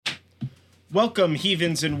Welcome,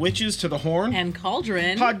 heathens and witches, to the Horn and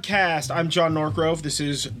Cauldron podcast. I'm John Norgrove. This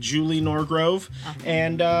is Julie Norgrove.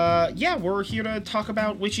 And we're here to talk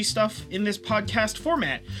about witchy stuff in this podcast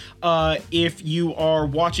format. If you are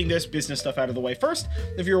watching this, business stuff out of the way first.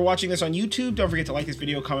 If you're watching this on YouTube, don't forget to like this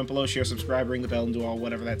video, comment below, share, subscribe, ring the bell, and do all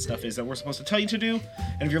whatever that stuff is that we're supposed to tell you to do.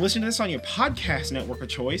 And if you're listening to this on your podcast network of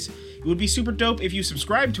choice, it would be super dope if you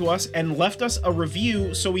subscribed to us and left us a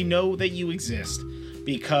review so we know that you exist.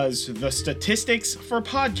 Because the statistics for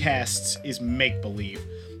podcasts is make-believe.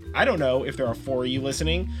 I don't know if there are 4 of you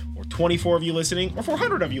listening, or 24 of you listening, or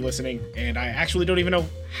 400 of you listening, and I actually don't even know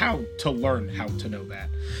how to learn how to know that.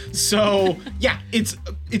 So, yeah, it's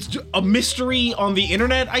a mystery on the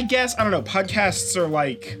internet, I guess. I don't know, podcasts are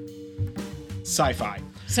like sci-fi.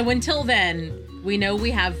 So until then, we know we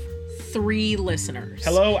have 3 listeners.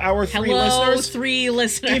 Hello, our 3 listeners. Hello, 3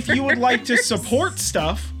 listeners. If you would like to support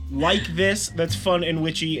stuff like this, that's fun and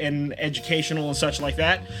witchy and educational and such like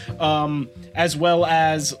that, as well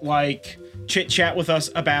as like chit chat with us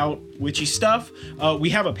about witchy stuff, we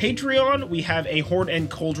have a Patreon. We have a Horn and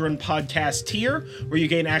Cauldron podcast tier where you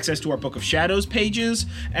gain access to our Book of Shadows pages,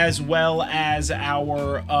 as well as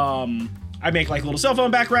our I make like little cell phone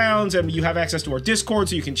backgrounds, and you have access to our Discord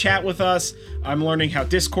so you can chat with us. I'm learning how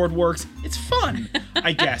Discord works. It's fun,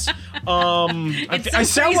 I guess. I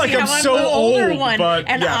sound like I'm so old, but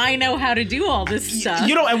and yeah. I know how to do all this stuff.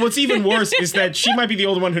 You know, and what's even worse is that she might be the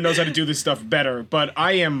older one who knows how to do this stuff better, but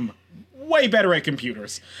I am way better at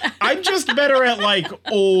computers. I'm just better at like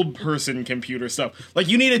old person computer stuff. Like,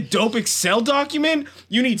 you need a dope Excel document,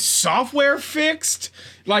 you need software fixed.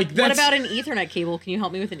 Like, that's... What about an Ethernet cable? Can you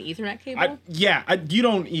help me with an Ethernet cable? You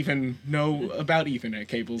don't even know about Ethernet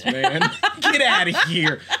cables, man. Get out of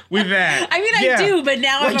here with that. I mean, I do, but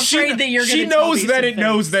now I'm afraid that you're going to tell me She knows that it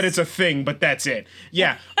knows that it's a thing, but that's it.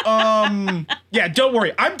 Yeah. Yeah, don't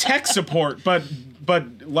worry. I'm tech support, but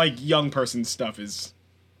like young person stuff is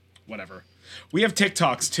whatever. We have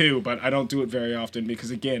TikToks too, but I don't do it very often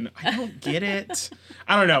because, again, I don't get it.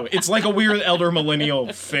 I don't know. It's like a weird elder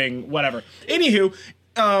millennial thing. Whatever. Anywho,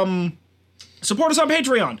 support us on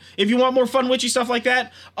Patreon if you want more fun witchy stuff like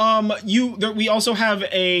that. We also have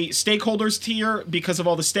a stakeholders tier because of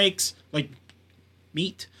all the stakes, like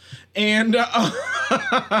meat, and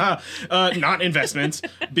not investments,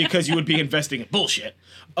 because you would be investing in bullshit.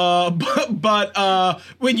 But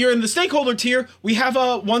when you're in the stakeholder tier, we have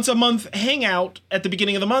a once a month hangout at the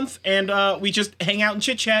beginning of the month, and we just hang out and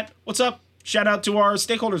chit chat. What's up? Shout out to our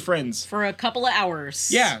stakeholders friends for a couple of hours.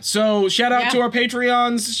 Yeah. So shout out to our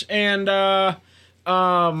Patreons and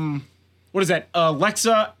what is that?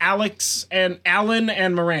 Alexa, Alex, and Alan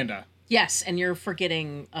and Miranda. Yes, and you're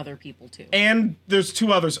forgetting other people too. And there's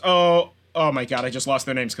 2 others. Oh my god, I just lost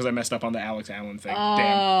their names because I messed up on the Alex Allen thing. Oh,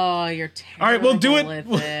 damn. You're terrible. All right, we'll do it.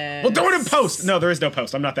 We'll do it in post. No, there is no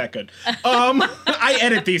post. I'm not that good. I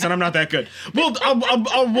edit these and I'm not that good.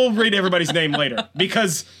 We'll read everybody's name later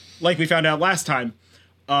because, like we found out last time,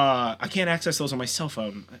 I can't access those on my cell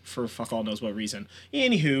phone for fuck all knows what reason.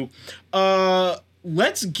 Anywho,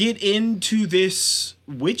 let's get into this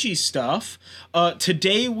witchy stuff.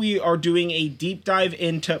 Today we are doing a deep dive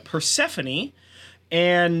into Persephone.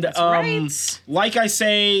 And right. Like I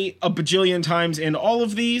say a bajillion times in all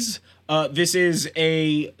of these, this is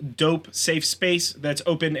a dope, safe space that's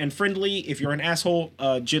open and friendly. If you're an asshole,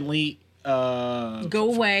 gently go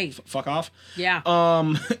away. Fuck off. Yeah.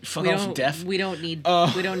 Fuck off, deaf. We don't need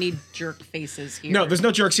jerk faces here. No, there's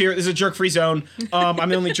no jerks here. This is a jerk-free zone. I'm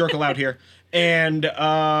the only jerk allowed here. And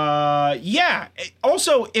yeah.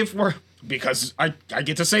 Also, because I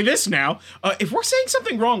get to say this now, if we're saying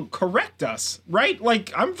something wrong, correct us, right?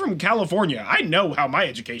 Like, I'm from California. I know how my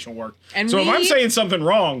education worked. If I'm saying something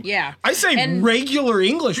wrong, I say regular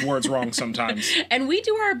English words wrong sometimes. And we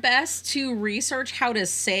do our best to research how to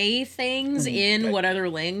say things in what other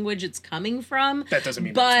language it's coming from. That doesn't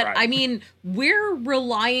mean that's right. I mean, we're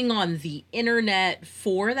relying on the internet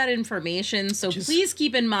for that information, so please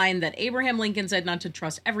keep in mind that Abraham Lincoln said not to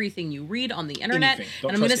trust everything you read on the internet.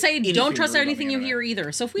 And I'm going to say, don't trust anything you hear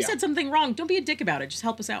either. So if we said something wrong, don't be a dick about it. Just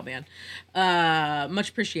help us out, man. Much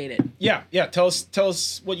appreciated. Yeah. Tell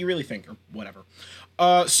us what you really think or whatever.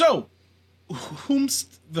 So,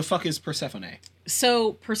 whomst the fuck is Persephone?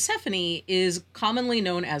 So Persephone is commonly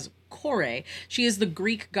known as Kore. She is the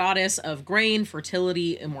Greek goddess of grain,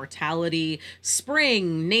 fertility, immortality,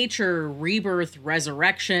 spring, nature, rebirth,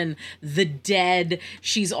 resurrection, the dead.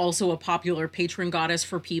 She's also a popular patron goddess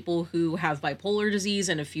for people who have bipolar disease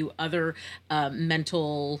and a few other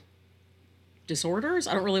mental disorders.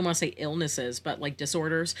 I don't really want to say illnesses, but like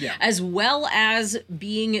disorders, yeah. as well as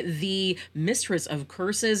being the mistress of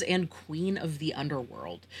curses and queen of the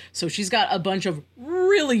underworld. So she's got a bunch of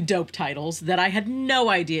really dope titles that I had no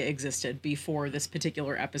idea existed before this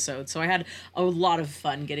particular episode. So I had a lot of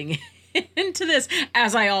fun getting into this,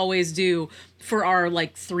 as I always do. For our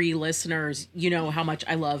like 3 listeners, you know how much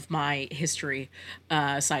I love my history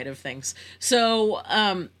side of things. So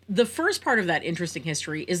the first part of that interesting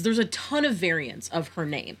history is there's a ton of variants of her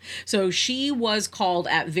name. So she was called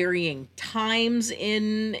at varying times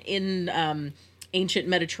in ancient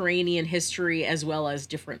Mediterranean history, as well as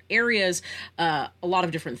different areas, a lot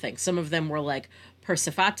of different things. Some of them were like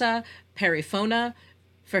Persephata, Persephone,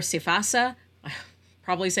 Persephassa.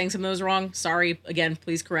 Probably saying some of those wrong. Sorry. Again,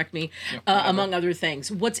 please correct me. Among other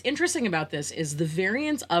things. What's interesting about this is the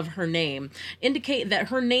variants of her name indicate that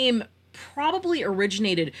her name probably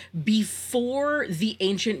originated before the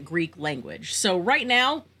ancient Greek language. So right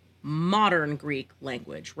now, modern Greek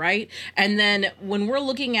language, right? And then when we're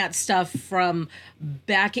looking at stuff from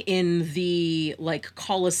back in the like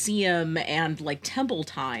Colosseum and like temple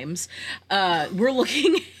times, we're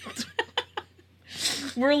looking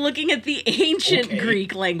we're looking at the ancient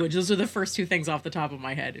Greek language. Those are the first 2 things off the top of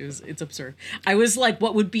my head. It's absurd. I was like,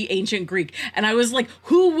 what would be ancient Greek? And I was like,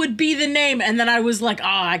 who would be the name? And then I was like,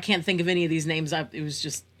 I can't think of any of these names. It was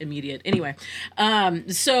just immediate. Anyway,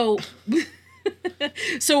 so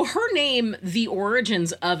her name, the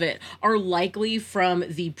origins of it are likely from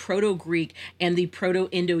the Proto-Greek and the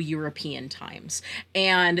Proto-Indo-European times.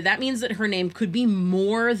 And that means that her name could be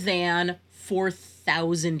more than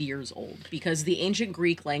 4,000 years old, because the ancient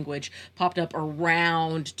Greek language popped up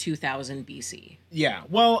around 2000 BC. Yeah,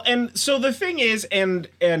 well, and so the thing is, and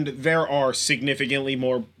there are significantly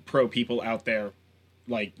more pro people out there,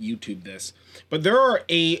 like YouTube this, but there are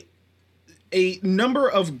a number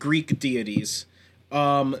of Greek deities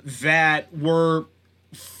that were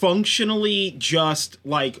functionally just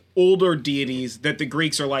like older deities that the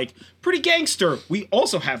Greeks are like, pretty gangster. We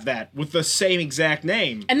also have that with the same exact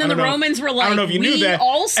name. And then the Romans were like, I don't know if you knew that.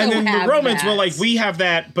 And then the Romans were like, we have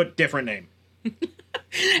that, but different name.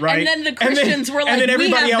 Right? And then the Christians were like, and then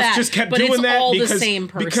everybody we have else that, just kept but doing it's that all because the same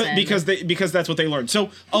person. because that's what they learned.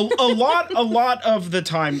 So a lot of the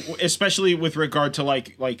time, especially with regard to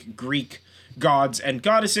like Greek gods and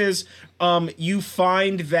goddesses, you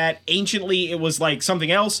find that anciently it was like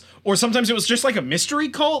something else, or sometimes it was just like a mystery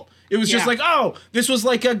cult. It was just like, oh, this was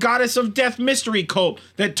like a goddess of death mystery cult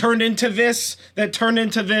that turned into this,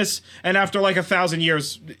 and after like 1,000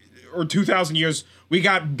 years or 2,000 years, we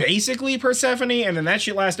got basically Persephone, and then that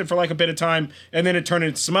shit lasted for like a bit of time, and then it turned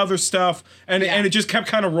into some other stuff, and it just kept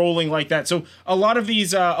kind of rolling like that. So a lot of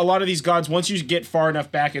these gods, once you get far enough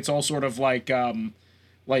back, it's all sort of like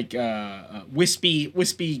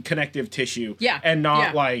wispy connective tissue, and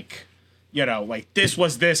not like, you know, like this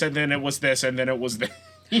was this, and then it was this, and then it was this.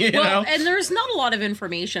 You know? And there's not a lot of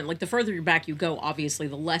information. Like, the further back you go, obviously,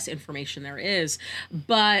 the less information there is.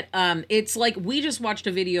 But it's like, we just watched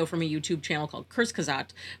a video from a YouTube channel called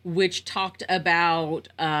Kurzgesagt, which talked about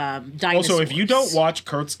dinosaurs. Also, if you don't watch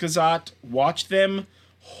Kurzgesagt, watch them.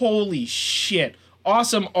 Holy shit.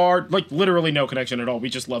 Awesome art. Like, literally no connection at all. We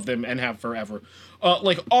just love them and have forever.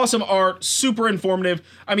 Like, awesome art. Super informative.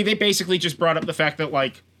 I mean, they basically just brought up the fact that,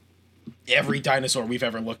 like, every dinosaur we've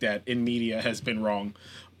ever looked at in media has been wrong.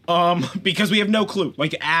 Because we have no clue,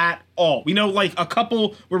 like, at all. We know, like, a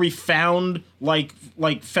couple where we found, like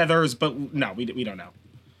feathers, but no, we don't know.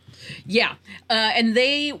 Yeah. And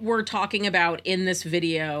they were talking about in this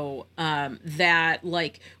video that,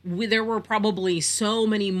 like, there were probably so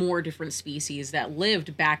many more different species that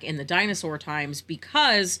lived back in the dinosaur times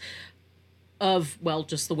because of, well,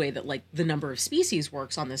 just the way that, like, the number of species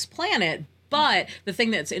works on this planet. But the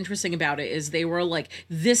thing that's interesting about it is they were like,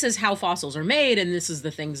 this is how fossils are made, and this is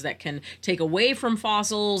the things that can take away from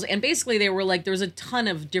fossils. And basically they were like, there's a ton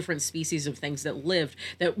of different species of things that lived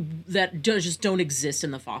that just don't exist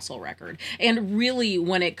in the fossil record. And really,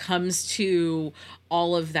 when it comes to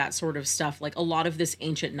all of that sort of stuff, like, a lot of this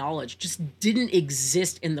ancient knowledge just didn't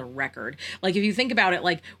exist in the record. Like, if you think about it,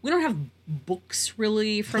 like, we don't have books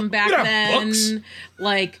really from back then. Books.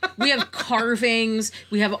 Like, we have carvings,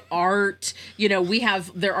 we have art, you know,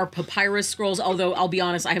 there are papyrus scrolls, although I'll be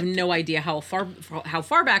honest, I have no idea how far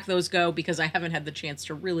back those go, because I haven't had the chance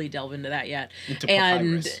to really delve into that yet.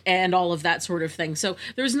 And all of that sort of thing. So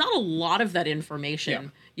there's not a lot of that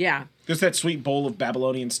information. Yeah. There's that sweet bowl of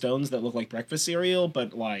Babylonian stones that look like breakfast cereal,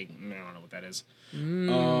 but, like, I don't know what that is.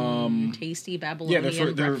 Tasty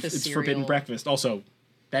Babylonian breakfast it's cereal. forbidden breakfast. Also,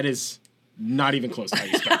 that is not even close to how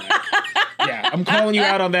you spell that. Yeah, I'm calling you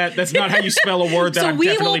out on that. That's not how you spell a word that I'm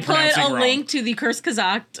definitely pronouncing wrong. So we will put a link to the Curse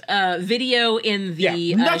Kazakh video in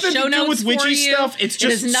the show nothing to do with witchy stuff. It's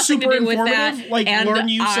just super informative. Like, learn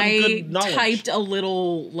you some good knowledge. I typed a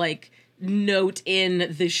little, like, note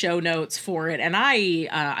in the show notes for it, and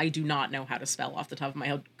I do not know how to spell off the top of my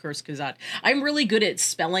head Curse Kazakh. I'm really good at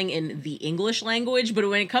spelling in the English language, but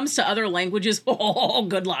when it comes to other languages,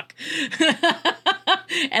 good luck.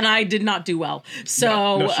 And I did not do well.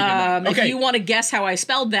 So if you want to guess how I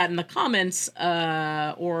spelled that in the comments,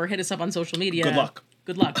 or hit us up on social media, good luck.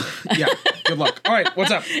 Good luck. Yeah, good luck. All right, what's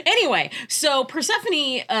up? Anyway, so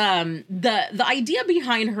Persephone, the idea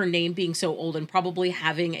behind her name being so old and probably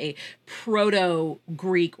having a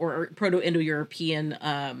Proto-Greek or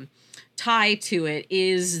Proto-Indo-European tie to it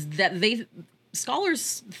is that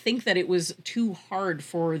scholars think that it was too hard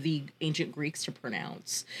for the ancient Greeks to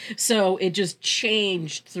pronounce. So it just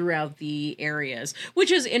changed throughout the areas,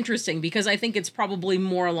 which is interesting because I think it's probably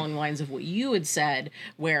more along the lines of what you had said,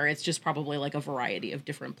 where it's just probably like a variety of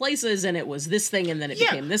different places and it was this thing and then it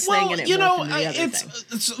became this thing and it morphed into the other thing.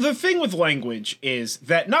 It's the thing with language is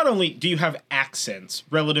that not only do you have accents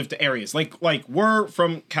relative to areas, like we're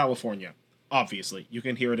from California, obviously. You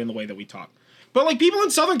can hear it in the way that we talk. But, like, people in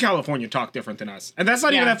Southern California talk different than us. And that's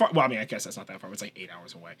not even that far. Well, I mean, I guess that's not that far. It's like 8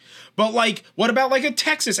 hours away. But, like, what about, like, a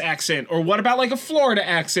Texas accent? Or what about, like, a Florida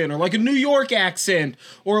accent? Or, like, a New York accent?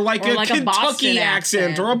 Or, like a Kentucky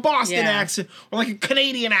accent? Or a Boston accent? Or, like, a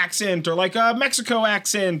Canadian accent? Or, like, a Mexico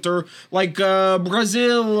accent? Or, like,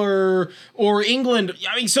 Brazil or England?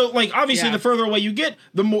 I mean, so, like, obviously, the further away you get,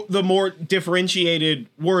 the more differentiated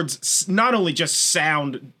words not only just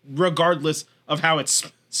sound regardless of how it's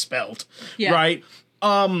spelled, right?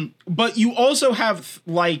 But you also have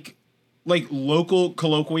like local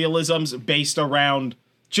colloquialisms based around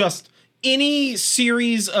just any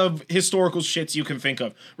series of historical shits you can think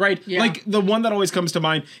of, right? Yeah. Like the one that always comes to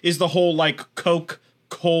mind is the whole like Coke,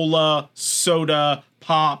 Cola, soda,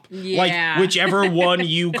 pop, like whichever one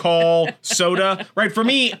you call soda, right? For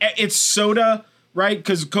me, it's soda. Right,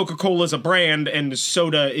 because Coca-Cola is a brand, and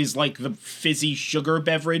soda is like the fizzy sugar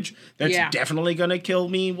beverage that's definitely gonna kill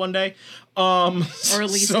me one day, or at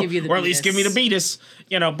least give you the, or at least give me the beatus.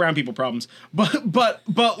 You know, brown people problems. But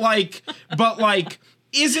like,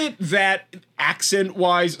 is it that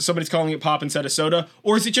accent-wise somebody's calling it pop instead of soda,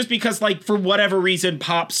 or is it just because like for whatever reason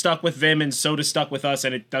pop stuck with them and soda stuck with us,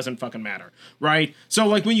 and it doesn't fucking matter, right? So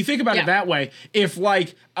like when you think about it that way, if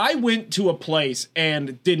like I went to a place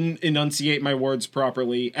and didn't enunciate my words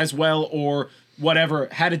properly as well, or whatever,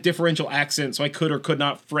 had a differential accent so I could or could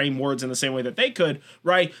not frame words in the same way that they could,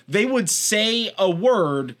 right? They would say a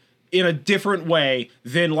word in a different way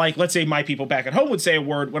than, like, let's say my people back at home would say a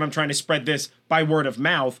word when I'm trying to spread this by word of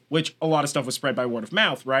mouth, which a lot of stuff was spread by word of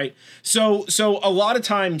mouth, right? So a lot of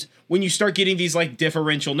times when you start getting these, like,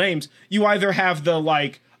 differential names, you either have the,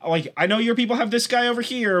 like, I know your people have this guy over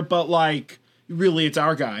here, but, like, really it's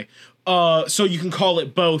our guy. So you can call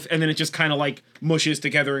it both, and then it just kind of, like, mushes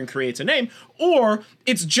together and creates a name. Or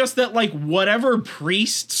it's just that, like, whatever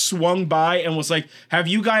priest swung by and was like, have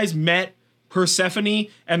you guys met Persephone?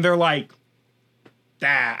 And they're like,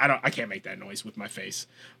 I can't make that noise with my face.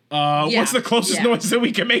 What's the closest noise that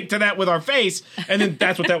we can make to that with our face? And then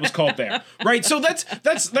that's what that was called there, right? So that's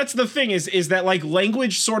the thing is that like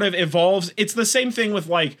language sort of evolves. It's the same thing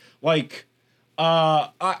with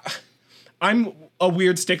I'm a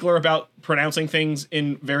weird stickler about pronouncing things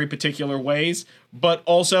in very particular ways, but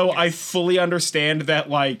also I fully understand that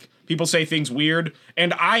like people say things weird,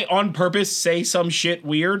 and I on purpose say some shit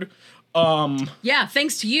weird.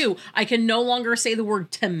 Thanks to you, I can no longer say the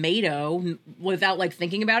word tomato without like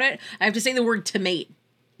thinking about it. I have to say the word tomate.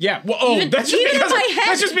 Yeah, well, that's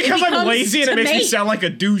just because I'm lazy and it makes me sound like a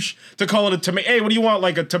douche to call it a tomato. Hey, what do you want,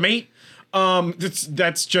 like a tomate?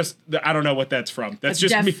 That's just, I don't know what that's from. That's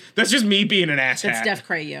just me being an asshat. That's Def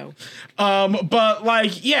Crayo. But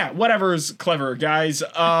like, yeah, whatever's clever, guys.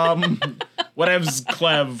 Whatever's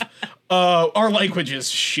clev. Our language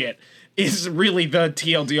is shit. Is really the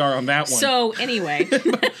TLDR on that one. So anyway,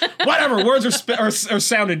 whatever, words are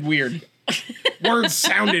sounded weird. Words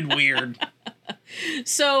sounded weird.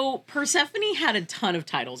 So Persephone had a ton of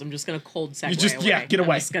titles. I'm just gonna cold segue away. Get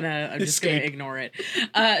away. I'm just gonna ignore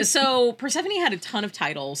it. So Persephone had a ton of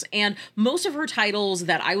titles, and most of her titles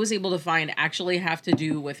that I was able to find actually have to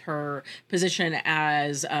do with her position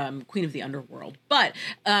as Queen of the Underworld. But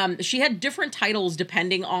she had different titles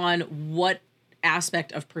depending on what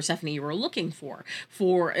aspect of Persephone you were looking for,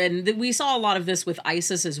 and we saw a lot of this with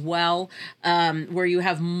Isis as well, where you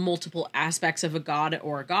have multiple aspects of a god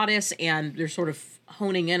or a goddess, and they're sort of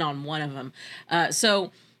honing in on one of them.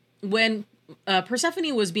 So when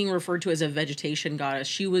Persephone was being referred to as a vegetation goddess.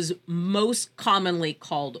 She was most commonly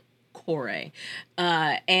called Kore.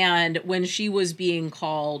 And when she was being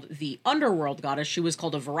called the underworld goddess, she was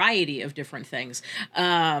called a variety of different things.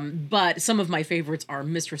 But some of my favorites are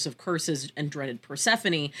Mistress of Curses and Dreaded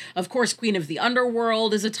Persephone. Of course, Queen of the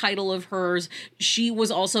Underworld is a title of hers. She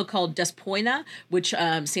was also called Despoina, which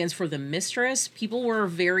stands for the mistress. People were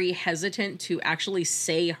very hesitant to actually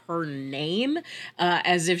say her name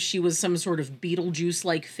as if she was some sort of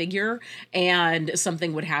Beetlejuice-like figure, and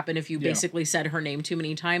something would happen if you basically said her name too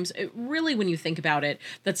many times. It really, when you think about it,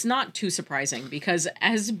 that's not too surprising, because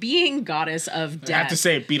as being goddess of death... I have to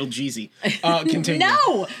say it, Beetlejeezy. Continue.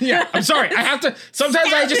 No! Yeah, I'm sorry. I have to...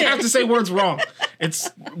 Sometimes I just have to say words wrong. It's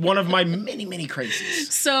one of my many, many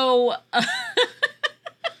crazies. So...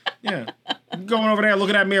 Yeah. Going over there,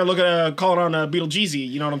 looking at me, or calling on Beetlejeezy.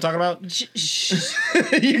 You know what I'm talking about?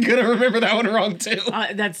 You're gonna remember that one wrong too.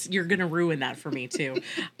 You're gonna ruin that for me too.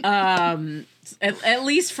 At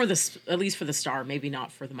least for the star, maybe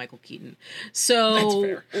not for the Michael Keaton. So that's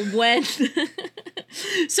fair.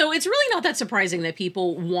 So it's really not that surprising that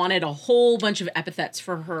people wanted a whole bunch of epithets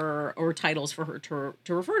for her, or titles for her to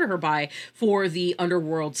refer to her by, for the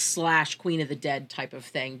underworld / Queen of the Dead type of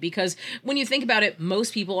thing. Because when you think about it,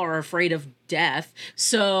 most people are afraid of death.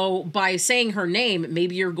 So by saying her name,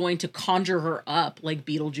 maybe you're going to conjure her up like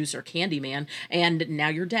Beetlejuice or Candyman, and now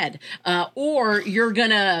you're dead. Or you're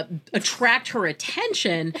gonna attract her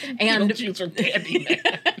attention and Beetlejuice or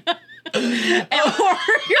Candyman. or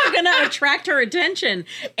you're gonna attract her attention,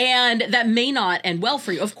 and that may not end well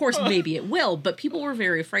for you. Of course, maybe it will, but people were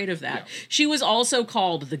very afraid of that. Yeah. She was also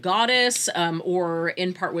called the goddess, or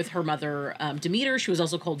in part with her mother Demeter, she was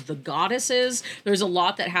also called the goddesses. There's a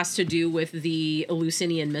lot that has to do with the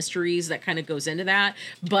Eleusinian mysteries that kind of goes into that,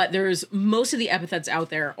 but there's most of the epithets out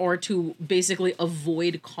there are to basically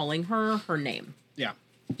avoid calling her name. Yeah.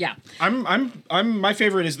 Yeah. My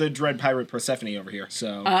favorite is the Dread Pirate Persephone over here.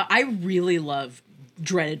 So I really love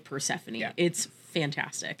Dreaded Persephone. Yeah. It's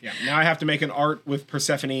fantastic. Yeah. Now I have to make an art with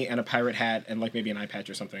Persephone and a pirate hat and like maybe an eye patch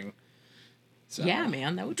or something. So, yeah,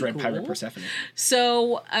 man, that would be Dread cool. Pirate Persephone.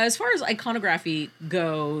 So, as far as iconography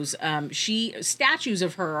goes, statues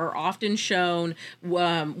of her are often shown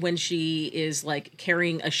when she is like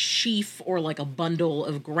carrying a sheaf or like a bundle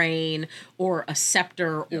of grain or a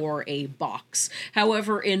scepter or a box.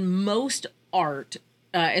 However, in most art,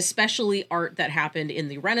 especially art that happened in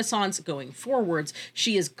the Renaissance going forwards,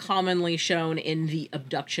 she is commonly shown in the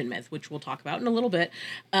abduction myth, which we'll talk about in a little bit.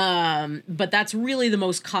 But that's really the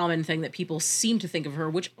most common thing that people seem to think of her,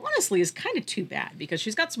 which honestly is kind of too bad, because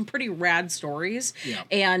she's got some pretty rad stories. Yeah.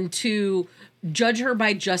 And to judge her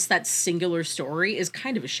by just that singular story is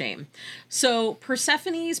kind of a shame. So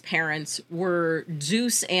Persephone's parents were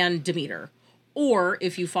Zeus and Demeter. Or,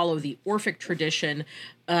 if you follow the Orphic tradition,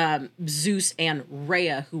 Zeus and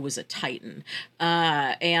Rhea, who was a Titan.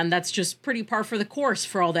 And that's just pretty par for the course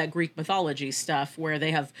for all that Greek mythology stuff, where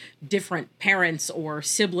they have different parents or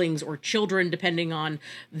siblings or children, depending on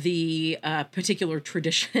the particular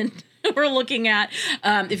tradition we're looking at.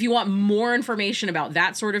 If you want more information about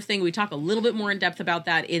that sort of thing, we talk a little bit more in depth about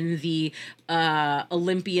that in the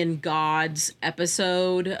Olympian Gods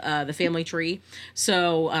episode, The Family Tree.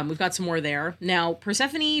 So we've got some more there. Now,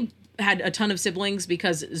 Persephone had a ton of siblings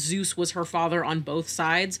because Zeus was her father on both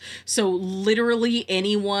sides. So literally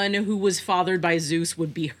anyone who was fathered by Zeus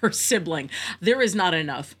would be her sibling. There is not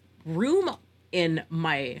enough room in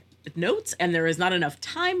my notes, and there is not enough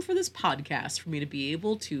time for this podcast for me to be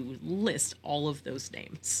able to list all of those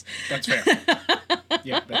names. That's fair.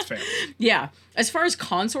 Yeah, that's fair. Yeah. As far as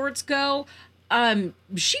consorts go,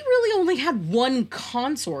 she really only had one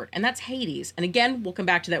consort, and that's Hades. And again, we'll come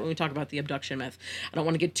back to that when we talk about the abduction myth. I don't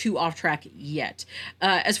want to get too off track yet.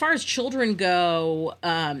 As far as children go,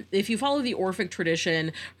 if you follow the Orphic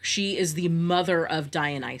tradition, she is the mother of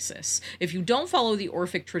Dionysus. If you don't follow the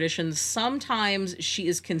Orphic tradition, sometimes she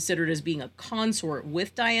is considered as being a consort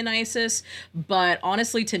with Dionysus, but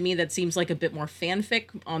honestly, to me, that seems like a bit more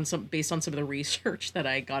fanfic based on some of the research that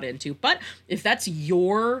I got into. But if that's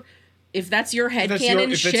your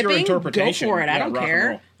headcanon shipping, go for it. I don't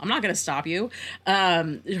care. I'm not going to stop you.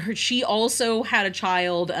 She also had a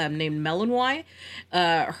child named Melanoe.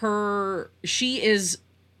 She is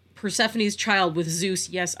Persephone's child with Zeus.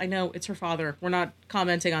 Yes, I know, it's her father. We're not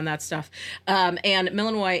commenting on that stuff. And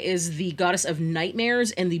Melanoe is the goddess of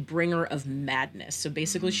nightmares and the bringer of madness. So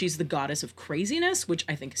basically, she's the goddess of craziness, which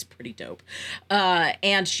I think is pretty dope.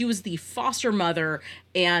 And she was the foster mother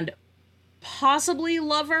and possibly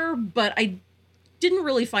lover, but didn't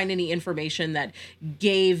really find any information that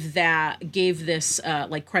gave this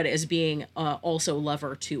like credit as being also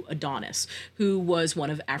lover to Adonis, who was one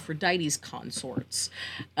of Aphrodite's consorts.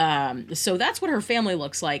 So that's what her family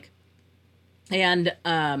looks like. And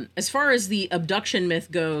as far as the abduction myth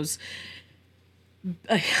goes,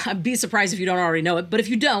 I'd be surprised if you don't already know it, but if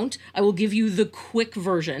you don't, I will give you the quick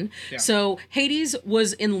version. Yeah. So Hades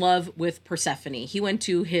was in love with Persephone. He went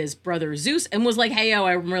to his brother Zeus and was like, hey,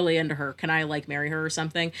 I'm really into her. Can I like marry her or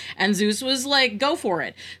something? And Zeus was like, go for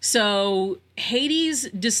it. So Hades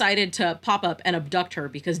decided to pop up and abduct her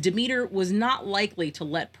because Demeter was not likely to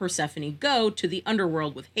let Persephone go to the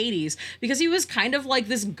underworld with Hades because he was kind of like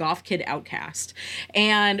this goth kid outcast.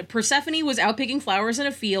 And Persephone was out picking flowers in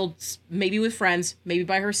a field, maybe with friends, maybe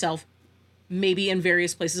by herself, maybe in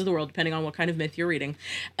various places of the world, depending on what kind of myth you're reading.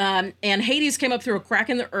 And Hades came up through a crack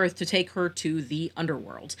in the earth to take her to the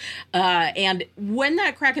underworld. And when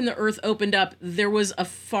that crack in the earth opened up, there was a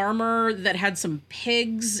farmer that had some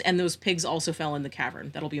pigs, and those pigs also fell in the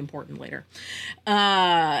cavern. That'll be important later.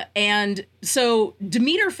 And so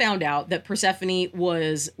Demeter found out that Persephone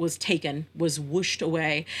was taken, was whooshed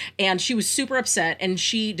away, and she was super upset, and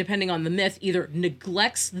she, depending on the myth, either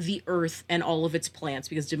neglects the earth and all of its plants,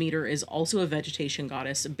 because Demeter is also a vegetation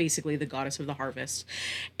goddess, basically the goddess of the harvest.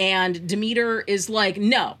 And Demeter is like,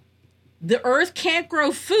 no, the earth can't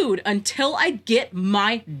grow food until I get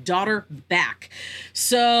my daughter back.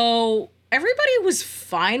 So everybody was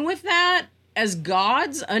fine with that as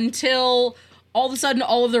gods until all of a sudden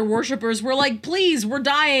all of their worshipers were like, please, we're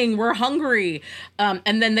dying, we're hungry.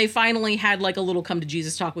 And then they finally had like a little come to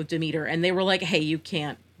Jesus talk with Demeter, and they were like, hey, you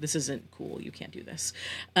can't, this isn't cool. You can't do this.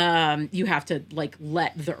 You have to like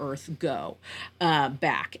let the earth go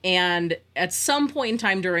back. And at some point in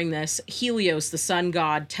time during this, Helios, the sun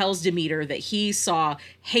god, tells Demeter that he saw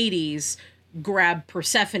Hades grab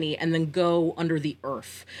Persephone and then go under the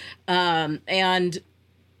earth. And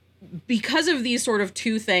because of these sort of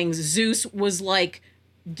two things, Zeus was like,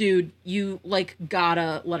 dude, you like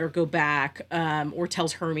gotta let her go back, or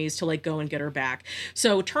tells Hermes to like go and get her back.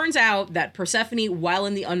 So it turns out that Persephone, while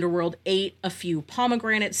in the underworld, ate a few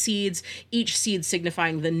pomegranate seeds, each seed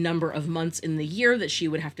signifying the number of months in the year that she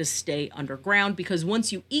would have to stay underground, because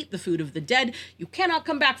once you eat the food of the dead, you cannot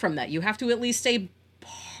come back from that. You have to at least stay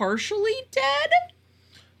partially dead.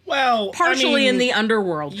 Well, partially in the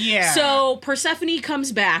underworld. Yeah. So Persephone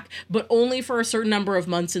comes back, but only for a certain number of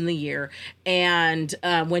months in the year. And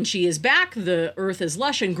when she is back, the earth is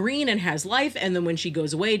lush and green and has life. And then when she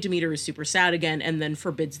goes away, Demeter is super sad again and then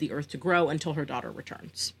forbids the earth to grow until her daughter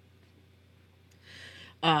returns.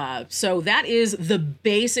 So that is the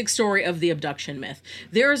basic story of the abduction myth.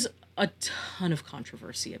 There's a ton of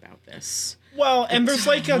controversy about this. Well, and there's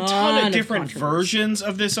like a ton of different versions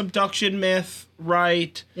of this abduction myth,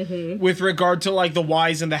 right? Mm-hmm. With regard to like the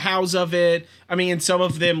whys and the hows of it. I mean, some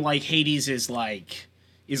of them, like Hades is like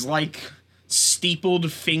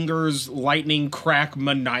steepled fingers, lightning crack,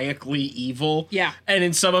 maniacally evil. Yeah. And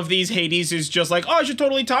in some of these, Hades is just like, oh, I should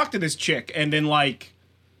totally talk to this chick. And then like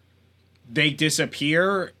they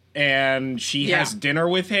disappear and she has dinner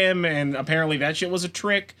with him, and apparently that shit was a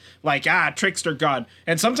trick. Like, trickster god.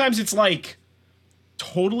 And sometimes it's like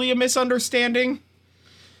totally a misunderstanding.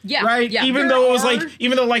 Yeah. Right? Yeah, even though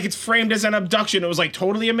it's framed as an abduction, it was like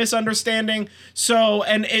totally a misunderstanding. So,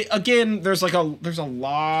 and again, there's a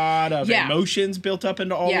lot of emotions built up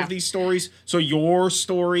into all of these stories. So your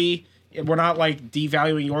story, we're not like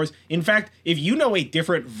devaluing yours. In fact, if you know a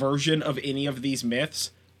different version of any of these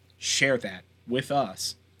myths, share that with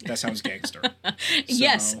us. That sounds gangster.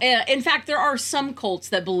 Yes. In fact, there are some cults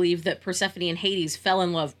that believe that Persephone and Hades fell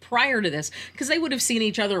in love prior to this because they would have seen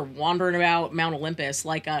each other wandering about Mount Olympus,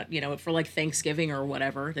 like, for like Thanksgiving or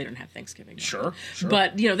whatever. They don't have Thanksgiving. Sure.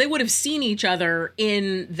 But, they would have seen each other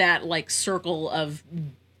in that like circle of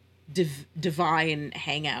divine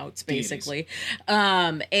hangouts, basically.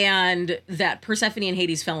 And that Persephone and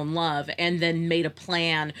Hades fell in love and then made a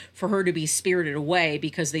plan for her to be spirited away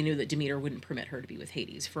because they knew that Demeter wouldn't permit her to be with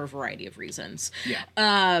Hades for a variety of reasons.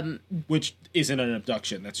 Yeah. Which isn't an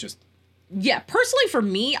abduction. That's just... Yeah, personally for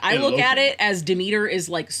me, I look at it as Demeter is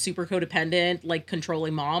like super codependent, like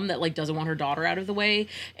controlling mom that like doesn't want her daughter out of the way,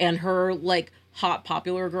 and her like hot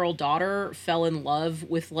popular girl daughter fell in love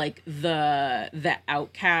with like the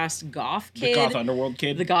outcast goth kid. The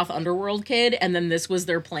goth underworld kid. And then this was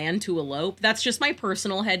their plan to elope. That's just my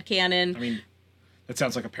personal headcanon. I mean, that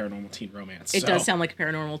sounds like a paranormal teen romance. It does sound like a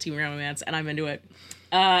paranormal teen romance, and I'm into it.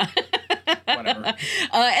 Whatever.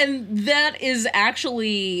 And that is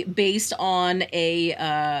actually based on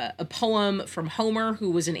a poem from Homer,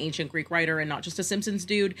 who was an ancient Greek writer and not just a Simpsons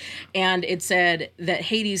dude. And it said that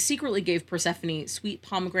Hades secretly gave Persephone sweet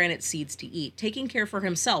pomegranate seeds to eat, taking care for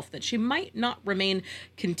himself that she might not remain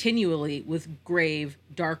continually with grave,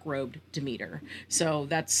 dark-robed Demeter. So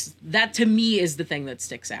that to me is the thing that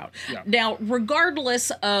sticks out. Yeah. Now,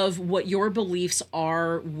 regardless of what your beliefs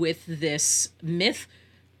are with this myth,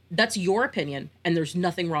 that's your opinion, and there's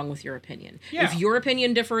nothing wrong with your opinion. Yeah. If your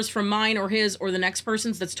opinion differs from mine or his or the next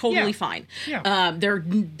person's, that's totally fine. Yeah. There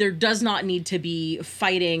does not need to be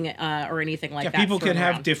fighting or anything like that. People can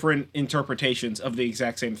have different interpretations of the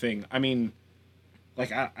exact same thing. I mean,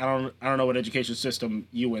 like, I don't know what education system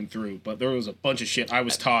you went through, but there was a bunch of shit I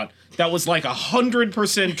was taught that was like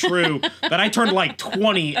 100% true that I turned like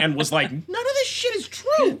 20 and was like, none of this shit is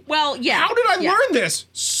true. Well, yeah. How did I learn this?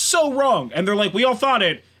 So wrong. And they're like, we all thought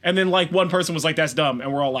it. And then, like, one person was like, that's dumb.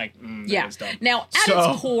 And we're all like, that is dumb. Now, at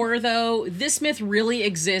its core, though, this myth really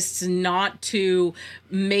exists not to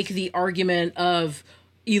make the argument of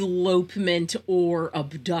elopement or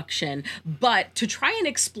abduction, but to try and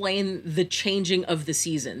explain the changing of the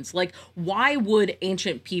seasons. Like, why would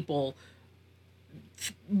ancient people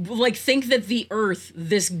think that the earth,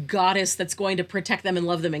 this goddess that's going to protect them and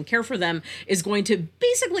love them and care for them, is going to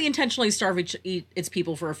basically intentionally starve its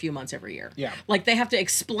people for a few months every year? Yeah. Like, they have to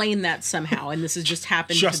explain that somehow, and this has just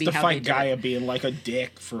happened to be how they do Gaia it. being like a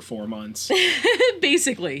dick for 4 months.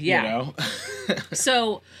 Basically, yeah. You know?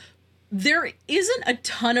 So there isn't a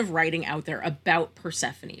ton of writing out there about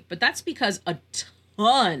Persephone, but that's because a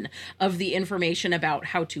ton of the information about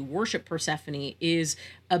how to worship Persephone is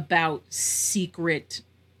about secret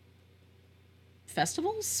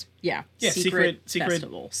festivals? Yeah, secret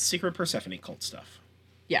festivals. Secret Persephone cult stuff.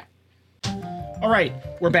 Yeah. All right,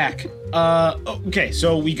 we're back. Okay,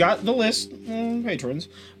 so we got the list, patrons.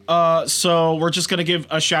 So we're just going to give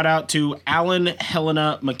a shout out to Alan,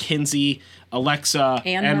 Helena, Mackenzie, Alexa,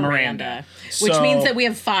 and Miranda. Which means that we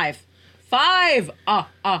have 5. 5! I'm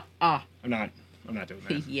not doing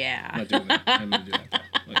that. Yeah. I'm not doing that. I'm going to do that.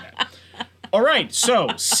 Like that. All right, so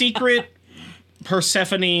secret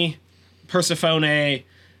Persephone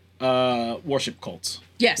worship cults.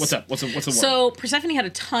 Yes. What's up? What's the one? So Persephone had a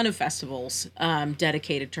ton of festivals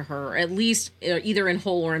dedicated to her, at least either in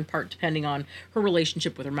whole or in part, depending on her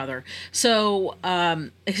relationship with her mother. So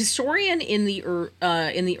a historian in the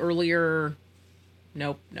earlier.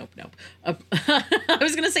 Nope. I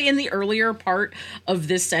was going to say in the earlier part of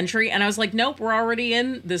this century, and I was like, nope, we're already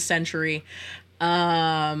in this century.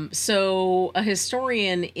 So a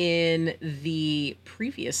historian in the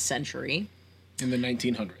previous century. In the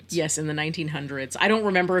 1900s. Yes, in the 1900s. I don't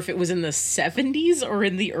remember if it was in the 70s or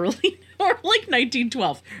in the early, or like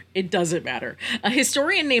 1912. It doesn't matter. A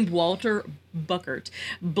historian named Walter Buckert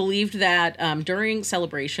believed that during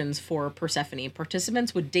celebrations for Persephone,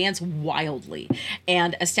 participants would dance wildly,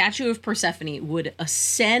 and a statue of Persephone would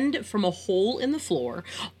ascend from a hole in the floor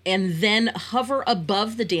and then hover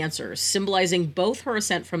above the dancers, symbolizing both her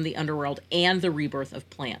ascent from the underworld and the rebirth of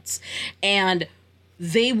plants. And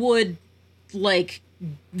they would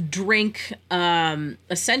drink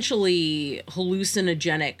essentially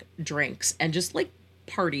hallucinogenic drinks and just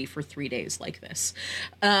party for 3 days like this.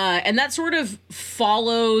 And that sort of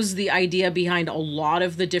follows the idea behind a lot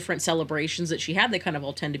of the different celebrations that she had. They kind of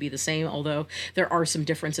all tend to be the same, although there are some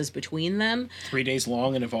differences between them. 3 days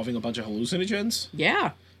long and involving a bunch of hallucinogens?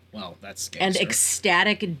 Yeah. Well, that's gangster. And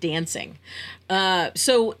ecstatic dancing.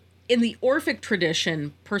 So in the Orphic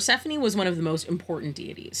tradition, Persephone was one of the most important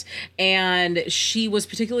deities, and she was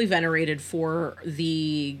particularly venerated for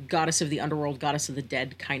the goddess of the underworld, goddess of the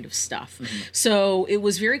dead kind of stuff. Mm-hmm. So it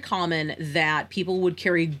was very common that people would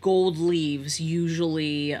carry gold leaves,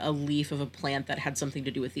 usually a leaf of a plant that had something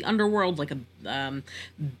to do with the underworld, like a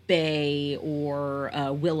bay or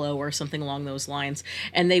a willow or something along those lines,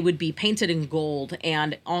 and they would be painted in gold,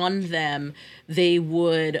 and on them they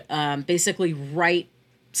would basically write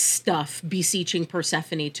stuff beseeching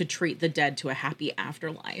Persephone to treat the dead to a happy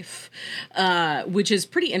afterlife, which is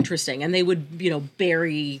pretty interesting. And they would,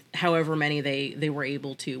 bury however many they were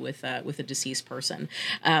able to with a deceased person,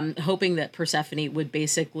 hoping that Persephone would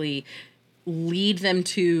basically lead them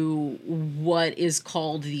to what is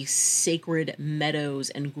called the sacred meadows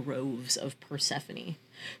and groves of Persephone.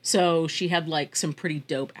 So she had some pretty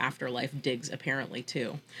dope afterlife digs apparently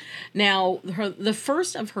too. Now, the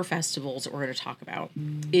first of her festivals we're going to talk about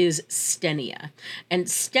is Stenia. And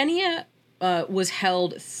Stenia was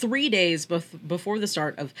held 3 days before the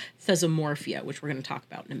start of Thesmorphia, which we're going to talk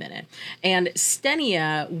about in a minute. And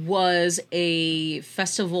Stenia was a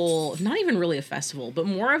festival, not even really a festival, but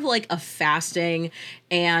more of like a fasting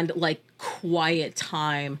and like quiet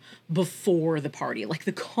time before the party, like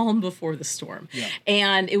the calm before the storm. Yeah.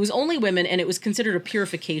 And it was only women, and it was considered a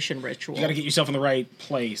purification ritual. You got to get yourself in the right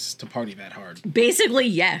place to party that hard. Basically,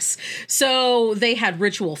 yes. So they had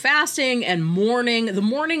ritual fasting and mourning. The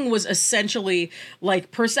mourning was essentially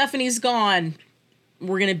like Persephone's gone.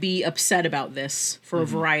 We're going to be upset about this for a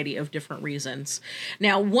variety of different reasons.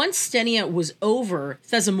 Now, once Stenia was over,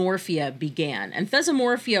 Thesmorphia began. And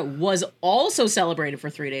Thesmorphia was also celebrated for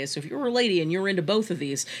 3 days. So if you were a lady and you were into both of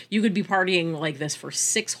these, you could be partying like this for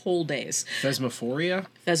 6 whole days. Thesmophoria?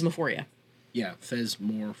 Thesmophoria. Yeah,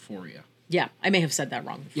 Thesmorphoria. Yeah, I may have said that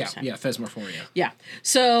wrong the first time. Yeah, Thesmophoria. Yeah.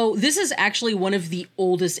 So this is actually one of the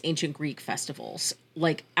oldest ancient Greek festivals,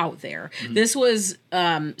 like, out there. Mm-hmm. This was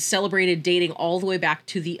celebrated dating all the way back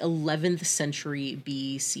to the 11th century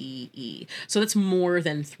BCE. So that's more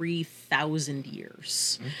than 3,000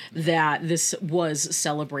 years that this was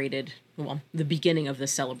celebrated. Well, the beginning of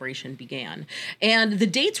this celebration began. And the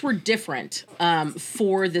dates were different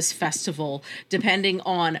for this festival depending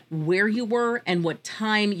on where you were and what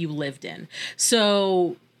time you lived in.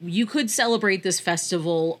 So you could celebrate this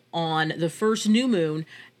festival on the first new moon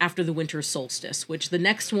after the winter solstice, which the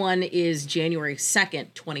next one is January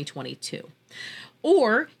 2nd, 2022.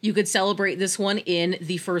 Or you could celebrate this one in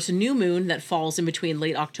the first new moon that falls in between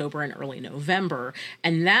late October and early November.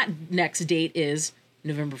 And that next date is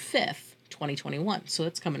November 5th. 2021, so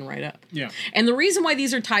it's coming right up. Yeah. And the reason why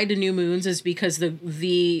these are tied to new moons is because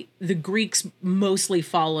the Greeks mostly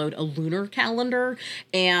followed a lunar calendar,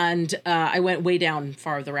 and I went way down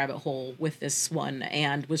far the rabbit hole with this one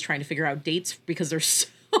and was trying to figure out dates because there's so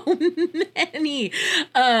many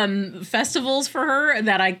festivals for her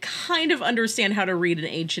that I kind of understand how to read an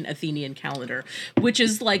ancient Athenian calendar, which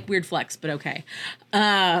is like weird flex, but okay.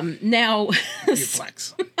 Now weird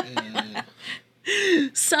flex.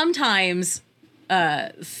 Sometimes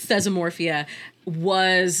Thesmorphia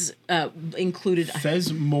was included.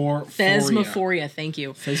 Thesmophoria. Thank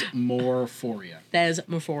you. Thesmophoria.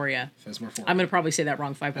 I'm going to probably say that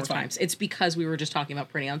wrong 5 more times. It's because we were just talking about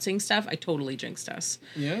pronouncing stuff. I totally jinxed us.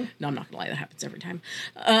 Yeah? No, I'm not going to lie. That happens every time.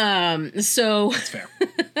 So... That's fair.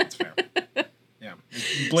 That's fair. Yeah.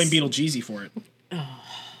 Blame Beetlejuice for it. Oh.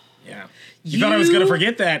 Yeah. You thought I was going to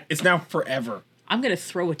forget that. It's now forever. I'm going to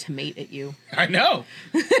throw a tomato at you. I know.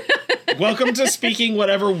 Welcome to speaking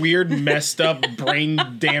whatever weird, messed up, brain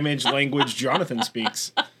damaged language Jonathan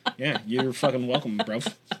speaks. Yeah, you're fucking welcome, bro.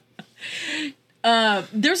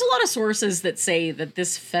 There's a lot of sources that say that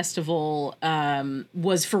this festival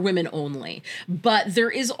was for women only, but there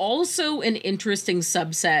is also an interesting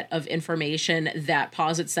subset of information that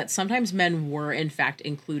posits that sometimes men were in fact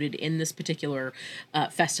included in this particular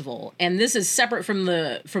festival, and this is separate from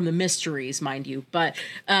the mysteries, mind you. But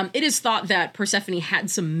it is thought that Persephone had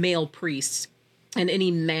some male priests, and any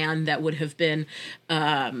man that would have been,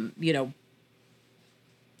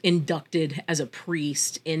 inducted as a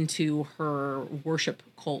priest into her worship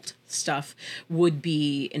cult stuff would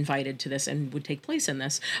be invited to this and would take place in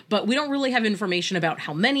this. But we don't really have information about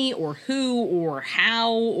how many or who or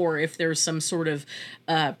how, or if there's some sort of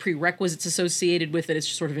prerequisites associated with it. It's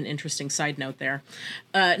just sort of an interesting side note there.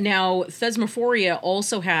 Now, Thesmophoria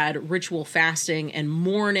also had ritual fasting and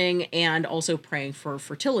mourning and also praying for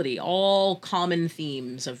fertility, all common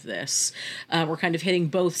themes of this. We're kind of hitting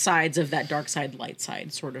both sides of that dark side, light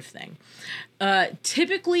side sort of thing.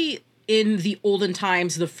 Typically, in the olden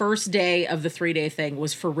times, the first day of the 3-day thing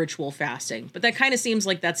was for ritual fasting. But that kind of seems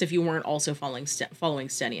like that's if you weren't also following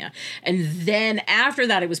Stenia. And then after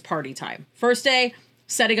that, it was party time. First day,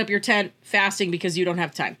 setting up your tent, fasting because you don't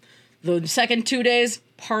have time. The second 2 days,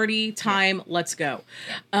 party time, let's go.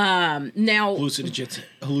 Now...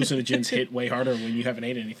 Hallucinogens hit way harder when you haven't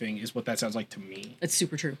ate anything, is what that sounds like to me. It's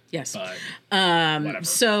super true, yes. But, whatever.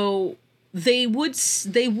 So... They would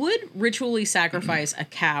ritually sacrifice a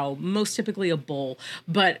cow, most typically a bull,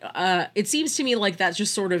 but it seems to me like that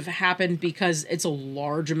just sort of happened because it's a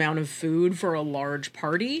large amount of food for a large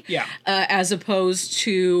party. Yeah. As opposed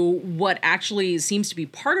to what actually seems to be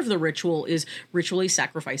part of the ritual is ritually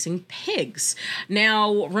sacrificing pigs.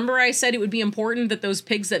 Now, remember I said it would be important that those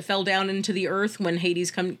pigs that fell down into the earth when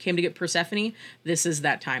Hades came to get Persephone? This is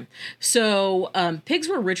that time. So pigs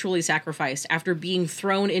were ritually sacrificed after being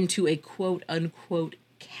thrown into a quote-unquote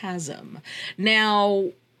chasm.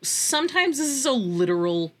 Now, sometimes this is a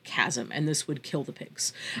literal chasm, and this would kill the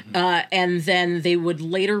pigs. And then they would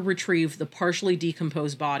later retrieve the partially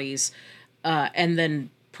decomposed bodies and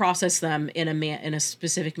then process them in a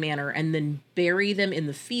specific manner, and then bury them in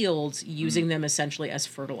the fields, using them essentially as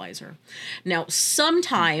fertilizer. Now,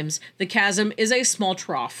 sometimes the chasm is a small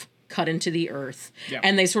trough cut into the earth,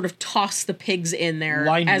 and they sort of toss the pigs in there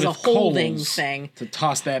as a holding thing. To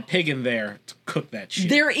toss that pig in there to cook that shit.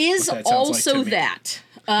 There is also that.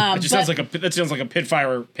 It just sounds like a pit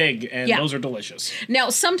fire pig, and those are delicious. Now,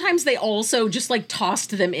 sometimes they also just like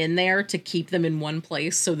tossed them in there to keep them in one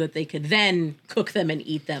place so that they could then cook them and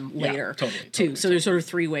eat them later. Totally. So there's sort of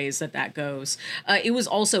 3 ways that goes. It was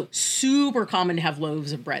also super common to have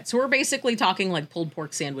loaves of bread. So we're basically talking like pulled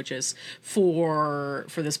pork sandwiches for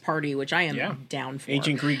this party, which I am down for.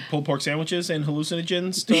 Ancient Greek pulled pork sandwiches and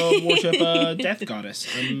hallucinogens to worship a death goddess.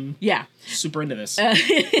 I'm super into this.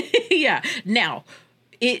 Now,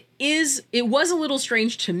 it was a little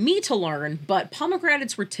strange to me to learn, but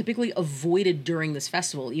pomegranates were typically avoided during this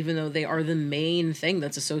festival, even though they are the main thing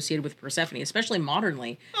that's associated with Persephone, especially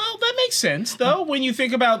modernly. Oh, that makes sense, though. When you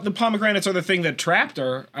think about the pomegranates are the thing that trapped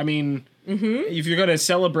her, I mean, if you're going to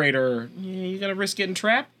celebrate her, you got to risk getting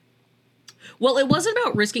trapped? Well, it wasn't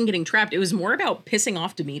about risking getting trapped. It was more about pissing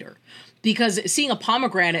off Demeter. Because seeing a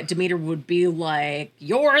pomegranate, Demeter would be like,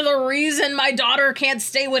 "You're the reason my daughter can't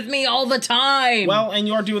stay with me all the time." Well, and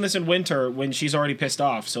you're doing this in winter when she's already pissed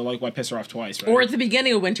off, so like, why piss her off twice, right? Or at the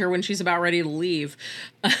beginning of winter when she's about ready to leave.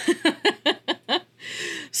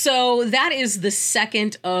 So that is the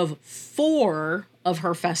second of 4 of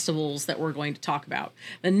her festivals that we're going to talk about.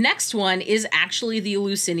 The next one is actually the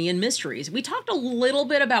Eleusinian Mysteries. We talked a little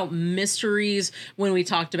bit about mysteries when we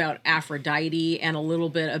talked about Aphrodite and a little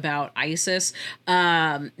bit about Isis.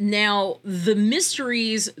 Now, the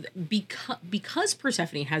mysteries, because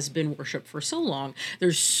Persephone has been worshipped for so long,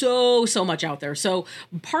 there's so much out there. So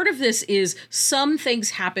part of this is some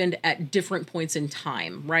things happened at different points in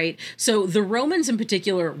time, right? So the Romans in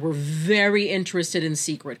particular were very interested in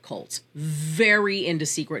secret cults. Very into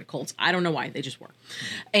secret cults. I don't know why. They just were.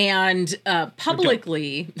 And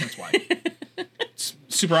publicly... That's why. It's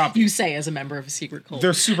super obvious. You say as a member of a secret cult.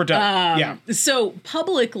 They're super dumb. So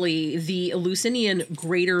publicly, the Eleusinian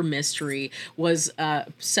Greater Mystery was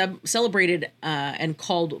celebrated and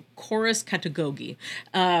called Chorus Katagogi.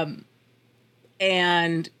 And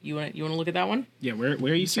you want to look at that one? Yeah, where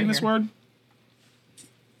are you seeing this word?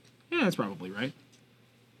 Yeah, that's probably right.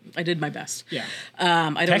 I did my best. Yeah.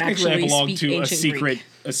 I don't actually I belong speak to ancient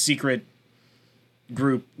a secret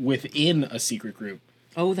group within a secret group.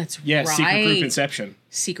 Oh, that's right. Yeah, secret group inception.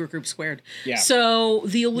 Secret group squared. Yeah. So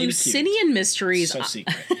the Eleusinian Mysteries. So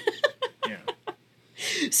secret.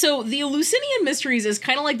 So the Eleusinian Mysteries is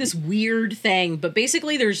kind of like this weird thing, but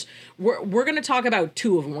basically we're going to talk about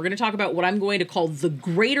 2 of them. We're going to talk about what I'm going to call the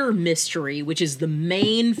Greater Mystery, which is the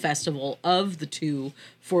main festival of the 2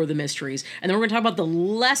 for the mysteries. And then we're going to talk about the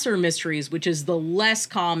Lesser Mysteries, which is the less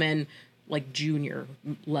common, like, junior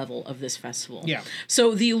level of this festival. Yeah.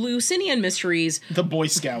 So the Eleusinian Mysteries... The Boy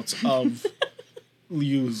Scouts of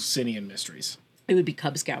Eleusinian Mysteries. It would be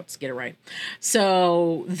Cub Scouts. Get it right.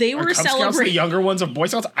 So they were celebrating. Cub Scouts the younger ones of Boy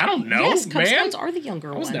Scouts? I don't know. Yes, Cub Scouts are the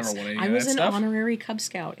younger ones. I was never one of I was an honorary Cub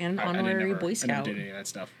Scout and an honorary Boy Scout. I never did any of that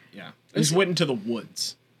stuff. Yeah. I just went into the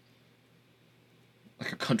woods.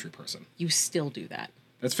 Like a country person. You still do that.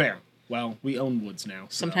 That's fair. Well, we own woods now.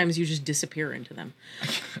 So. Sometimes you just disappear into them.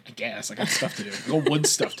 I guess. I got stuff to do. I got wood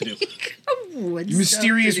stuff to do.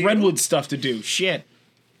 Mysterious redwood stuff to do. Shit.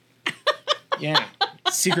 Yeah.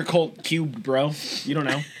 Secret cult cube, bro. You don't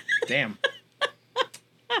know. Damn.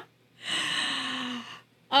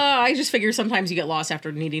 I just figure sometimes you get lost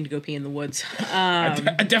after needing to go pee in the woods. I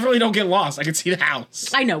definitely don't get lost. I can see the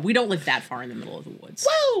house. I know. We don't live that far in the middle of the woods.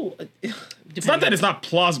 Well, it's not that it's not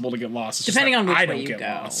plausible to get lost. It's depending on which way you go.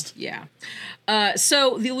 Lost. Yeah.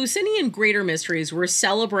 So the Eleusinian Greater Mysteries were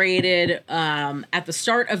celebrated at the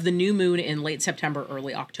start of the new moon in late September,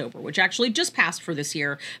 early October, which actually just passed for this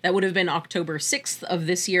year. That would have been October 6th of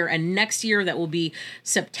this year, and next year that will be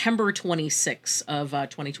September 26th of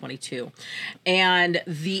 2022. And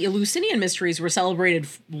the Eleusinian Mysteries were celebrated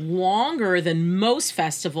longer than most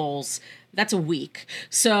festivals. That's a week.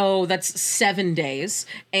 So that's 7 days.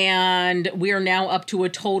 And we are now up to a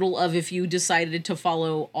total of, if you decided to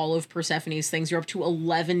follow all of Persephone's things, you're up to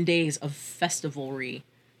 11 days of festivalry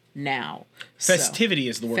now. Festivity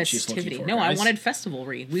is the word she's looking for. No, guys. I wanted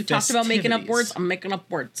festivalry. We've talked about making up words. I'm making up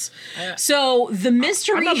words. So the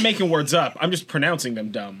mystery... I'm not making words up. I'm just pronouncing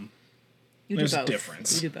them dumb. There's a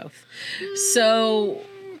difference. You do both. So...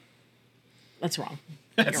 That's wrong.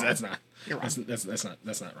 That's not. You're wrong.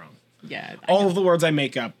 That's not wrong. Yeah. All of the words I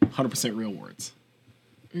make up, 100% real words.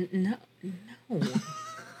 No.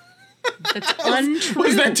 That's untrue.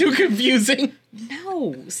 Was that too confusing?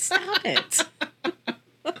 No, stop it.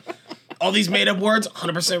 All these made up words,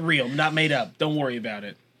 100% real, not made up. Don't worry about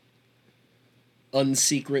it.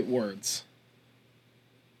 Unsecret words.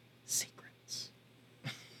 Secrets.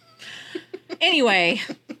 Anyway,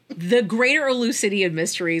 the Greater Eleusinian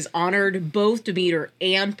Mysteries honored both Demeter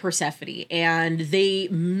and Persephone, and they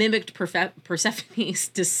mimicked Persephone's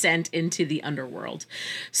descent into the underworld.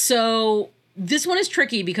 So this one is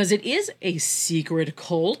tricky because it is a secret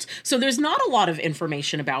cult, so there's not a lot of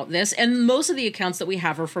information about this, and most of the accounts that we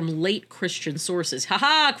have are from late Christian sources.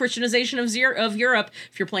 Haha, Christianization of Europe.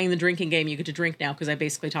 If you're playing the drinking game, you get to drink now, because I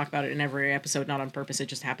basically talk about it in every episode, not on purpose, it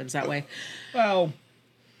just happens that way. Well,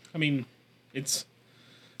 I mean, it's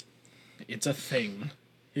a thing,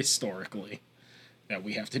 historically, that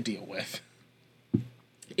we have to deal with.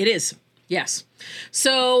 It is. Yes.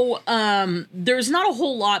 So there's not a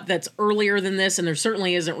whole lot that's earlier than this, and there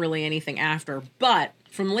certainly isn't really anything after. But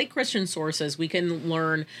from late Christian sources, we can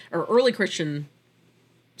learn, or early Christian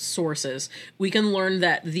sources, we can learn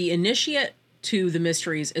that the initiate to the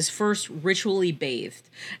mysteries is first ritually bathed,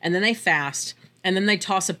 and then they fast, and then they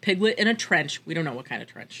toss a piglet in a trench. We don't know what kind of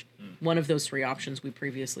trench. One of those three options we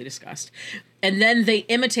previously discussed. And then they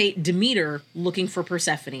imitate Demeter looking for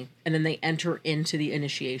Persephone, and then they enter into the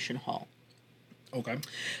initiation hall. Okay.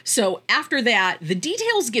 So after that, the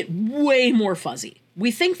details get way more fuzzy.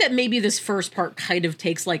 We think that maybe this first part kind of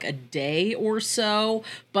takes like a day or so,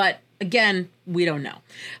 but again, we don't know.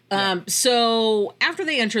 Yeah. So after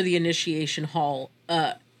they enter the initiation hall,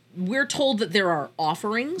 we're told that there are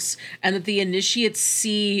offerings and that the initiates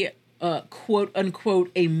see quote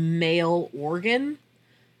unquote a male organ.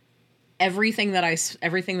 Everything that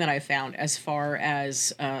I found as far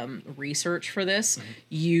as research for this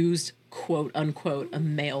used quote unquote a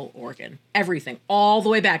male organ. Everything, all the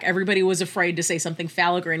way back, everybody was afraid to say something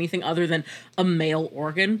phallic or anything other than a male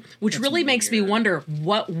organ, which That's really weird. Makes me wonder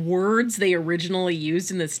what words they originally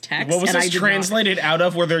used in this text. What was this translated out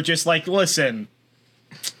of? Where they're just like, listen.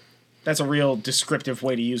 That's a real descriptive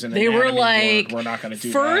way to use an anatomy They were like, word. We're not going to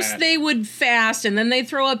do first that. they would fast, and then they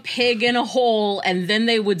throw a pig in a hole, and then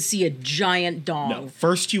they would see a giant dong. No,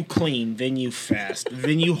 first you clean, then you fast,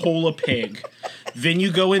 then you hole a pig, then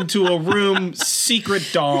you go into a room, secret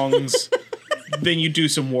dongs, then you do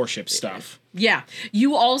some worship stuff. Yeah.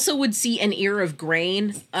 You also would see an ear of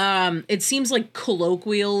grain. It seems like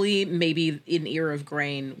colloquially, maybe an ear of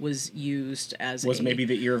grain was used as maybe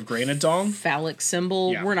the ear of grain a dong? Phallic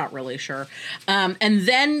symbol. Yeah. We're not really sure. And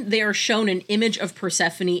then they are shown an image of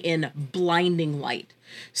Persephone in blinding light.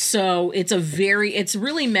 So it's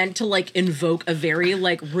really meant to like invoke a very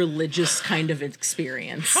like religious kind of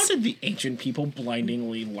experience. How did the ancient people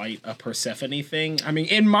blindingly light a Persephone thing? I mean,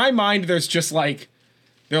 in my mind, there's just like,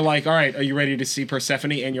 they're like, all right, are you ready to see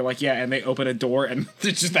Persephone? And you're like, yeah. And they open a door and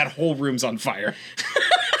it's just that whole room's on fire.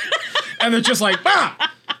 And they're just like,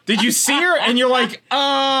 did you see her? And you're like,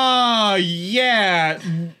 yeah.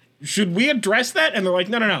 Should we address that? And they're like,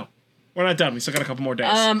 no. We're not done. We still got a couple more days.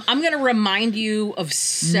 I'm going to remind you of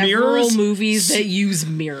several movies that use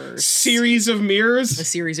mirrors. Series of mirrors? A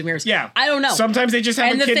series of mirrors. Yeah. I don't know. Sometimes they just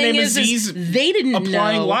have a kid named Aziz they didn't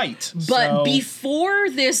applying know, light. But before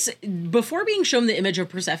being shown the image of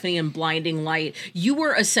Persephone in blinding light, you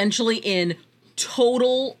were essentially in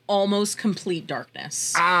total, almost complete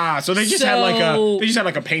darkness. So they just had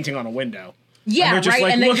like a painting on a window. Yeah, and they're just right.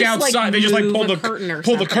 like, and look they just, outside. Like, they just like pull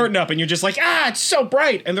the curtain up, and you're just like, it's so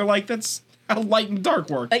bright. And they're like, that's how light and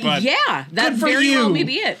dark work. But yeah, that very well may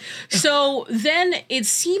be it. So then it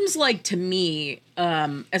seems like to me,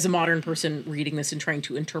 as a modern person reading this and trying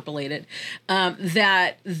to interpolate it,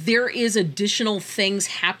 that there is additional things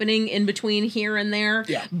happening in between here and there.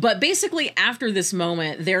 Yeah. But basically, after this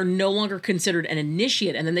moment, they're no longer considered an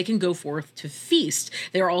initiate, and then they can go forth to feast.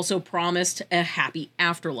 They're also promised a happy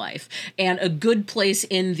afterlife and a good place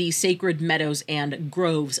in the sacred meadows and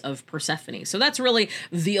groves of Persephone. So that's really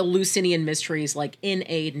the Eleusinian mysteries, like in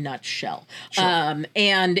a nutshell. Sure.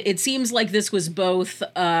 And it seems like this was both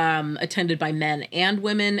attended by men and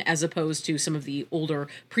women, as opposed to some of the older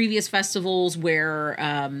previous festivals where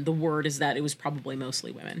the word is that it was probably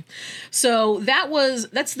mostly women. So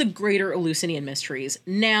that's the Greater Eleusinian Mysteries.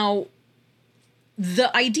 Now,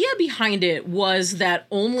 the idea behind it was that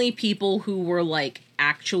only people who were like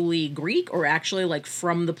actually Greek or actually like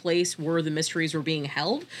from the place where the mysteries were being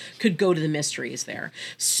held could go to the mysteries there.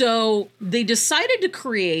 So they decided to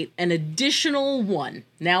create an additional one.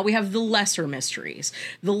 Now we have the lesser mysteries.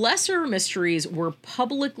 The lesser mysteries were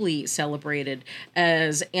publicly celebrated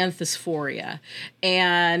as Anthesphoria,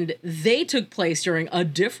 and they took place during a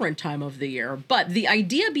different time of the year. But the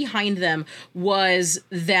idea behind them was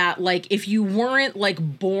that, like, if you weren't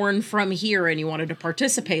like born from here and you wanted to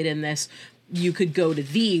participate in this, you could go to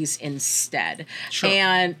these instead.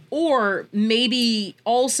 Sure. Or maybe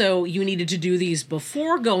also you needed to do these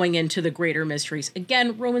before going into the greater mysteries.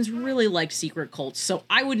 Again, Romans really liked secret cults, so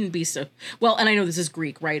I wouldn't be so... Well, and I know this is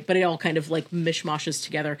Greek, right? But it all kind of like mishmashes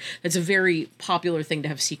together. It's a very popular thing to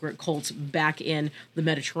have secret cults back in the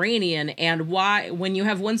Mediterranean. And why, when you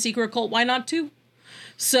have one secret cult, why not two?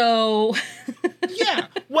 So... Yeah.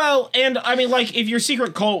 Well, and I mean, like, if your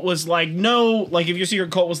secret cult was like, no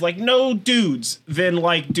dudes, then,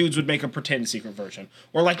 like, dudes would make a pretend secret version.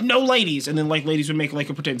 Or, like, no ladies, and then, like, ladies would make, like,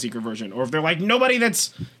 a pretend secret version. Or if they're like, nobody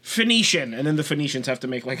that's Phoenician, and then the Phoenicians have to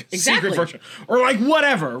make, like, a secret version. Or, like,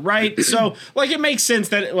 whatever, right? So, like, it makes sense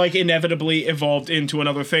that it, like, inevitably evolved into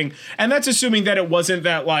another thing. And that's assuming that it wasn't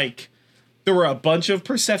that, like... There were a bunch of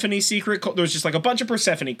Persephone secret cults. There was just, like, a bunch of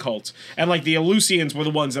Persephone cults. And, like, the Eleusinians were the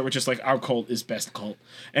ones that were just, like, our cult is best cult.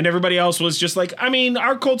 And everybody else was just, like, I mean,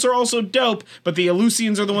 our cults are also dope, but the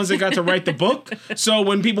Eleusinians are the ones that got to write the book. So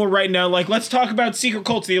when people write down, like, let's talk about secret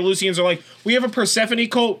cults, the Eleusinians are like, we have a Persephone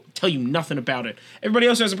cult, tell you nothing about it. Everybody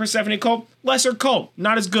else has a Persephone cult, lesser cult,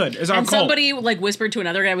 not as good as our cult. And somebody, like, whispered to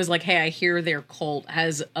another guy, was like, hey, I hear their cult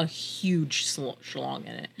has a huge schlong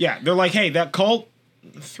in it. Yeah, they're like, hey, that cult...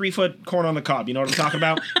 3-foot corn on the cob. You know what I'm talking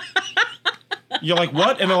about? You're like,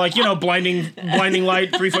 what? And they're like, you know, blinding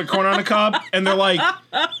light, 3-foot corn on the cob. And they're like,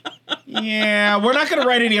 yeah, we're not going to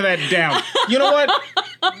write any of that down. You know what?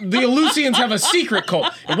 The Eleusinians have a secret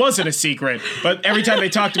cult. It wasn't a secret, but every time they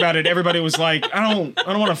talked about it, everybody was like, I don't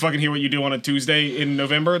want to fucking hear what you do on a Tuesday in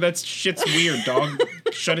November. That shit's weird, dog.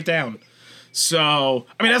 Shut it down. So,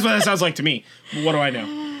 I mean, that's what that sounds like to me. What do I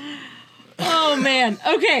know? Oh, man.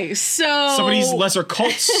 Okay, so... Some of these lesser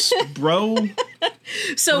cults, bro.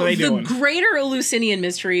 So the greater Eleusinian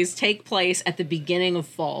mysteries take place at the beginning of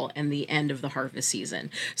fall and the end of the harvest season.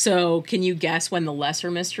 So can you guess when the lesser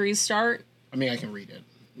mysteries start? I mean, I can read it.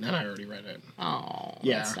 And I already read it. Oh,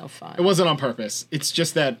 yeah. That's no fun. It wasn't on purpose. It's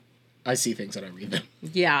just that I see things and I read them.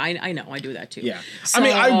 Yeah, I know. I do that too. Yeah. So... I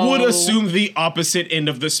mean, I would assume the opposite end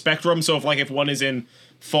of the spectrum. So if one is in...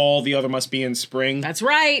 fall, the other must be in spring. That's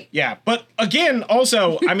right. Yeah, but again,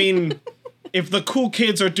 also, I mean, if the cool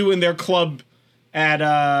kids are doing their club at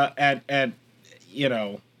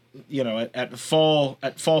fall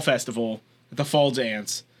festival, at the fall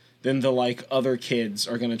dance, then the like other kids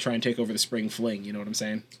are gonna try and take over the spring fling. You know what I'm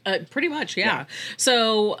saying? Pretty much, yeah.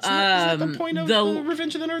 So is that the point of the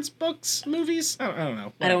Revenge of the Nerds books, movies? I don't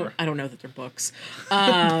know. Whatever. I don't know that they're books.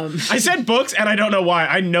 I said books, and I don't know why.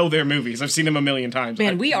 I know they're movies. I've seen them a million times.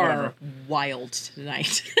 Man, we are wild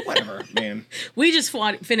tonight. Whatever, man. We just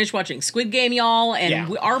finished watching Squid Game, y'all,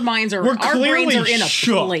 and our brains are in a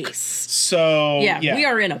place. So yeah, we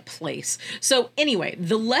are in a place. So anyway,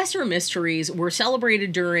 the lesser mysteries were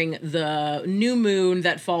celebrated during the new moon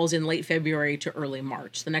that falls in late February to early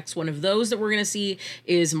March. The next one of those that we're going to see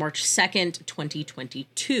is March 2nd,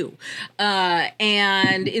 2022.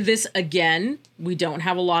 And this, again, we don't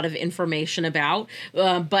have a lot of information about,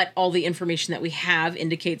 but all the information that we have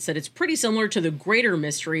indicates that it's pretty similar to the greater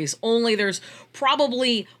mysteries, only there's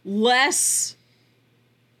probably less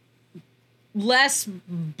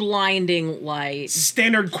blinding light.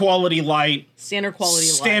 Standard quality light.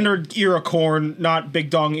 Standard ear of corn, not big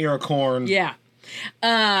dong ear of corn. Yeah.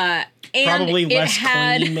 And probably less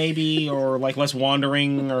clean, maybe, or like less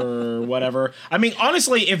wandering or whatever. I mean,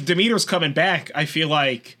 honestly, if Demeter's coming back, I feel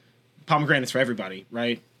like pomegranates for everybody,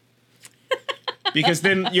 right? Because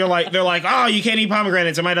then they're like, oh, you can't eat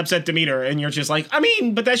pomegranates, it might upset Demeter. And you're just like, I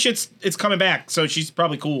mean, but that it's coming back, so she's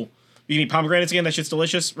probably cool. You can eat pomegranates again, that shit's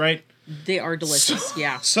delicious, right? They are delicious,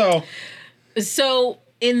 yeah. So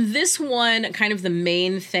in this one, kind of the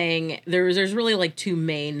main thing, there's really like two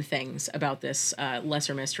main things about this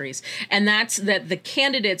lesser mysteries, and that's that the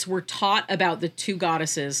candidates were taught about the two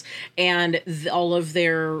goddesses and all of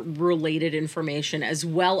their related information, as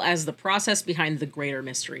well as the process behind the greater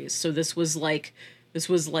mysteries. So this was like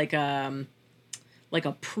a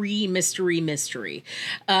pre-mystery.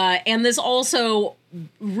 And this also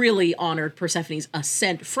really honored Persephone's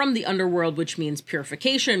ascent from the underworld, which means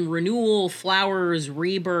purification, renewal, flowers,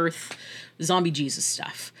 rebirth, zombie Jesus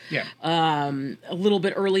stuff. Yeah. A little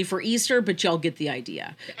bit early for Easter, but y'all get the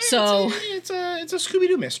idea. So it's a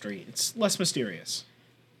Scooby-Doo mystery. It's less mysterious.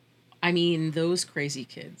 I mean, those crazy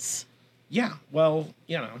kids. Yeah, well,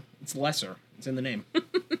 it's lesser. It's in the name.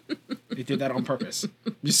 They did that on purpose.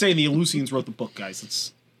 I'm just saying the Eleusinians wrote the book, guys.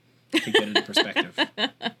 Let's take that into perspective.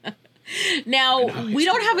 Now, we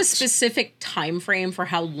don't have a specific time frame for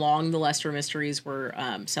how long the Leicester Mysteries were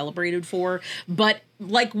celebrated for, but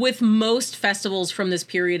like with most festivals from this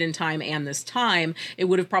period in time and this time, it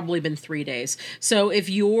would have probably been 3 days. So if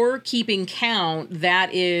you're keeping count,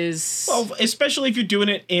 that is... Well, especially if you're doing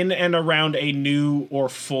it in and around a new or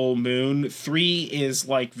full moon, 3 is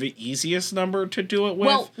like the easiest number to do it with.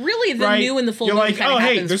 Well, really, the new and the full moon kind of happens for 3 days. You're like,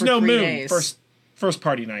 oh, hey, there's no moon. First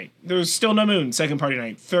party night. There's still no moon. Second party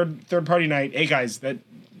night. Third party night. Hey guys, that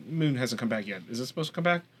moon hasn't come back yet. Is it supposed to come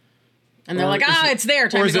back? And they're like, it's there.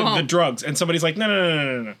 Time to go home. Or is it the drugs? And somebody's like,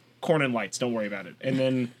 no. Corn and lights. Don't worry about it. And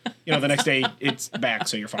then, the next day it's back,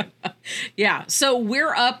 so you're fine. Yeah. So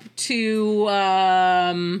we're up to,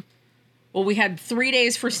 we had 3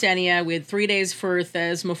 days for Stenia. We had 3 days for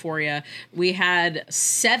Thesmophoria. We had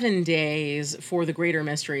 7 days for the Greater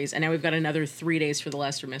Mysteries. And now we've got another 3 days for the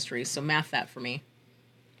Lesser Mysteries. So math that for me.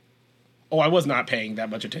 Oh, I was not paying that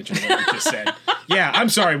much attention to what you just said. Yeah, I'm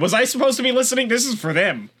sorry. Was I supposed to be listening? This is for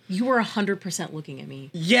them. You were 100% looking at me.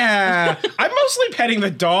 Yeah. I'm mostly petting the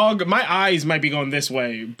dog. My eyes might be going this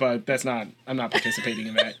way, but I'm not participating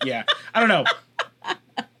in that. Yeah. I don't know.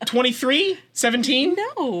 23? 17?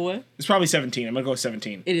 No. It's probably 17. I'm going to go with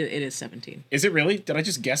 17. It is 17. Is it really? Did I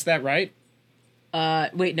just guess that right?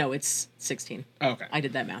 Wait, no, it's 16. Oh, okay. I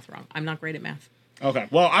did that math wrong. I'm not great at math. Okay.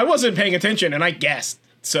 Well, I wasn't paying attention, and I guessed.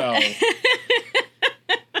 So,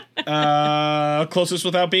 closest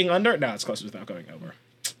without being under? No, it's closest without going over.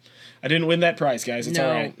 I didn't win that prize, guys. It's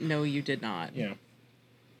all right. No, you did not. Yeah.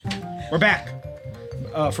 We're back.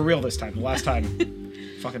 For real this time. The last time,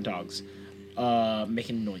 fucking dogs.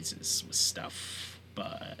 Making noises with stuff.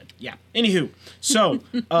 But, yeah. Anywho. So,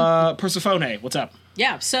 Persephone, what's up?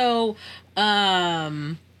 Yeah, so,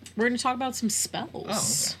 we're going to talk about some spells.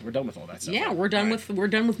 Oh, okay. We're done with all that stuff. Yeah, we're done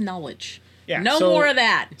with knowledge. Yeah, no more of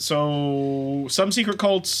that. So, some secret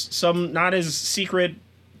cults, some not as secret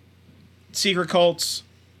cults,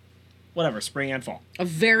 whatever, spring and fall. A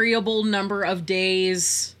variable number of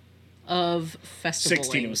days of festivaling.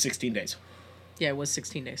 16, it was 16 days. Yeah, it was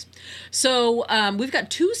 16 days. So, we've got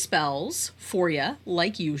 2 spells for you,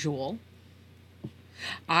 like usual.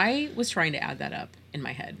 I was trying to add that up in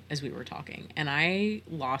my head as we were talking, and I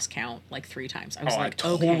lost count like 3 times. I was I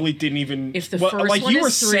totally didn't even. If the first one you were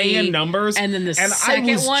is 3, saying numbers, and then the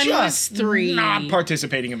second one was 3, not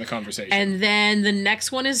participating in the conversation, and then the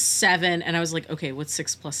next one is 7, and I was like, okay, what's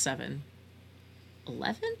 6 plus 7?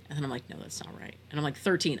 11? And then I'm like, no, that's not right. And I'm like,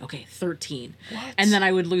 13. Okay, 13. What? And then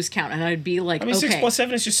I would lose count, and I'd be like, 6 plus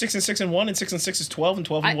 7 is just 6 and 6 and 1, and 6 and 6 is 12, and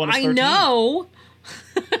 12 and 1 is 13. I know.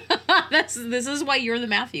 This is why you're the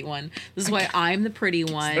mathy one. This is why I'm the pretty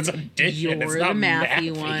one. That's addition. You're the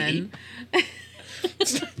mathy one.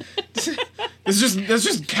 This is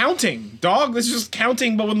just counting, dog. This is just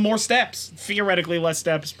counting, but with more steps. Theoretically, less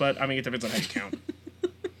steps, but I mean, it depends on how you count.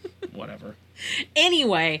 Whatever.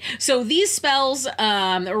 Anyway, so these spells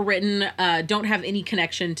that were written don't have any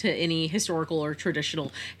connection to any historical or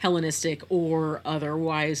traditional Hellenistic or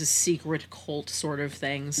otherwise secret cult sort of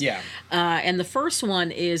things. Yeah. And the first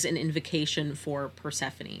one is an invocation for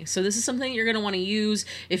Persephone. So this is something you're going to want to use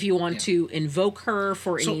if you want to invoke her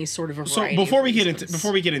for any sort of a variety. So before we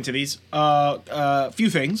get into these, few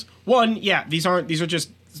things. One, these are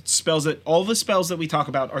just spells all the spells that we talk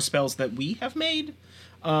about are spells that we have made.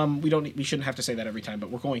 We shouldn't have to say that every time,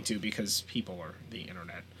 but we're going to because people are the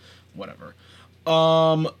internet, whatever.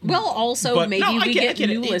 Also maybe we get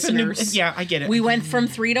new listeners. I get it. We went from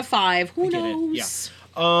 3 to 5. Who knows?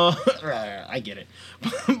 Yeah. I get it.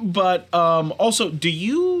 But also, do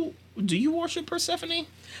you worship Persephone?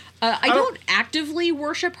 I don't actively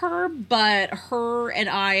worship her, but her and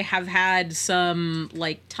I have had some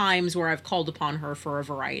times where I've called upon her for a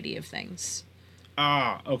variety of things.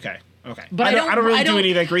 Okay. Okay, but I don't really do any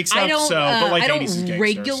of that Greek stuff. I don't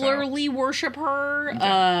regularly worship her.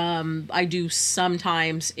 Okay. I do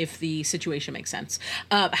sometimes if the situation makes sense.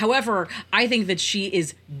 However, I think that she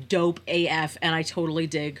is dope AF, and I totally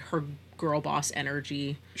dig her girl boss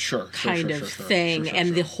energy, kind of thing,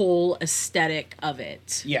 and the whole aesthetic of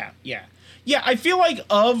it. Yeah. I feel like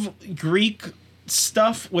of Greek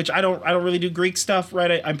stuff, which I don't really do Greek stuff,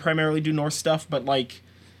 right? I primarily do Norse stuff, but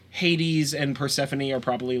Hades and Persephone are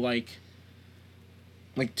probably like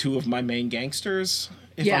 2 of my main gangsters.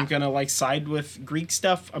 If I'm gonna side with Greek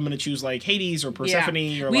stuff, I'm gonna choose Hades or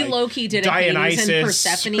Persephone or we low-key did Dionysus. A Hades and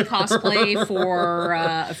Persephone cosplay for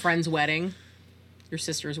a friend's wedding, your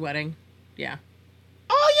sister's wedding. Yeah.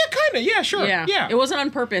 Oh yeah, kind of. Yeah, sure. Yeah. It wasn't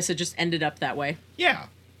on purpose. It just ended up that way. Yeah.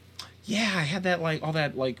 Yeah, I had that all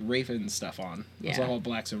that Raven stuff on. Yeah. It was all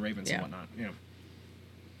blacks and ravens and whatnot. Yeah.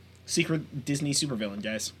 Secret Disney supervillain,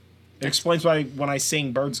 guys. It explains why when I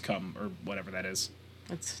sing, birds come, or whatever that is.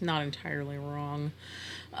 That's not entirely wrong.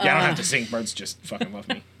 Yeah, I don't have to sing. Birds just fucking love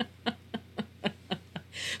me.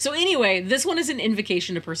 So anyway, this one is an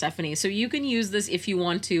invocation to Persephone. So you can use this if you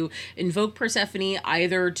want to invoke Persephone,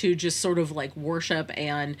 either to just sort of like worship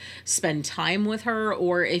and spend time with her,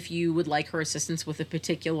 or if you would like her assistance with a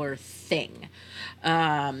particular thing.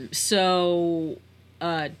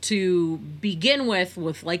 To begin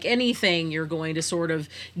with like anything, you're going to sort of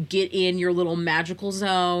get in your little magical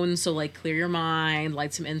zone. So like clear your mind,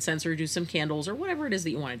 light some incense or do some candles or whatever it is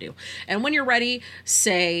that you want to do. And when you're ready,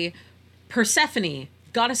 say, Persephone,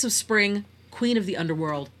 goddess of spring, queen of the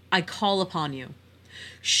underworld, I call upon you.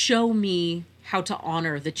 Show me how to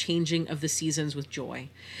honor the changing of the seasons with joy.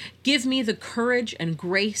 Give me the courage and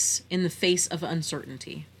grace in the face of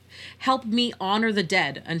uncertainty. Help me honor the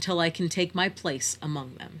dead until I can take my place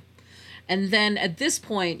among them. And then at this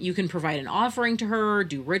point, you can provide an offering to her,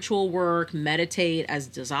 do ritual work, meditate as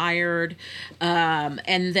desired.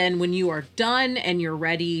 And then when you are done and you're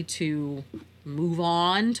ready to move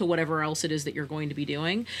on to whatever else it is that you're going to be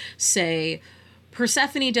doing, say,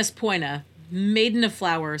 Persephone Despoina, maiden of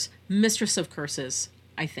flowers, mistress of curses,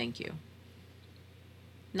 I thank you.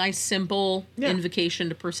 Nice, simple invocation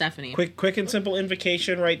to Persephone. Quick and simple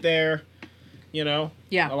invocation right there. You know?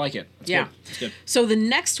 Yeah. I like it. It's yeah. Good. It's good. So the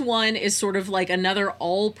next one is sort of like another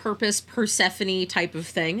all-purpose Persephone type of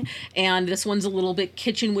thing. And this one's a little bit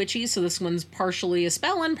kitchen witchy. So this one's partially a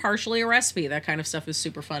spell and partially a recipe. That kind of stuff is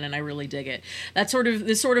super fun and I really dig it.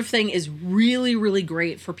 This sort of thing is really, really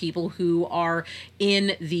great for people who are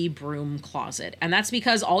in the broom closet. And that's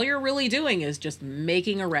because all you're really doing is just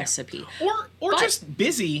making a recipe. Or just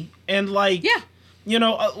busy and like... Yeah. You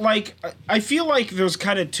know, I feel like there's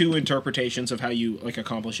kind of two interpretations of how you, like,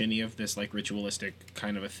 accomplish any of this, like, ritualistic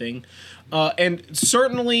kind of a thing. And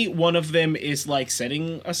certainly one of them is, like,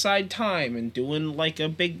 setting aside time and doing, like, a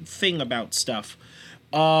big thing about stuff.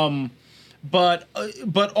 But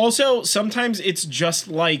also sometimes it's just,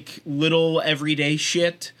 like, little everyday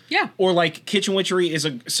shit. Yeah. Or, like, kitchen witchery is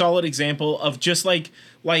a solid example of just,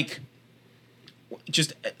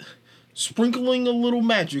 just... sprinkling a little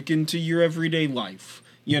magic into your everyday life,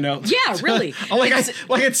 you know? Yeah, really.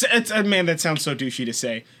 It's man, that sounds so douchey to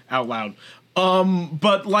say out loud.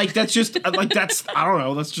 But like that's just like that's I don't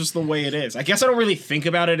know, that's just the way it is. I guess I don't really think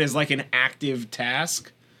about it as like an active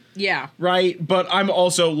task. Yeah. Right? But I'm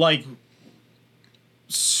also like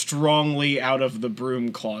strongly out of the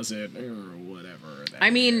broom closet or whatever.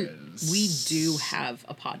 We do have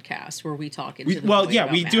a podcast where we talk into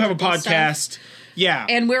we do have a podcast. Stuff. Yeah.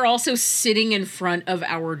 And we're also sitting in front of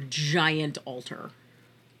our giant altar.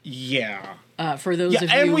 Yeah. For those of you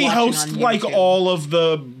and we host like YouTube. all of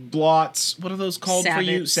the blots. What are those called for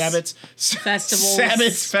you? Sabbats. Festivals.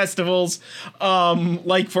 Sabbats, festivals.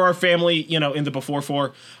 Like for our family, you know, in the before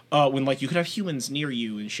four, when like you could have humans near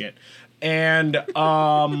you and shit. And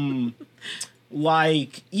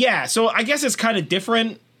like, yeah, so I guess it's kind of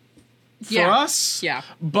different for us. Yeah.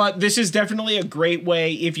 But this is definitely a great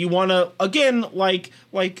way if you want to, again, like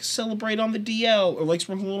celebrate on the DL or like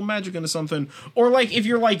sprinkle a little magic into something. Or like if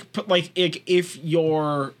you're if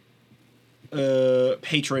your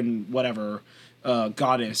patron, whatever,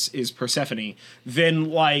 goddess is Persephone, then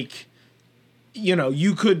like, you know,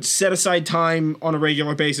 you could set aside time on a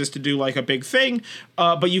regular basis to do like a big thing.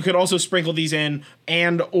 But you could also sprinkle these in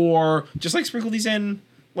or just like sprinkle these in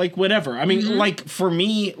like whenever. I mean, like for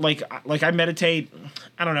me, like I meditate,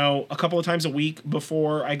 I don't know, a couple of times a week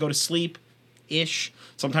before I go to sleep ish.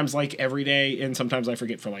 Sometimes like every day, and sometimes I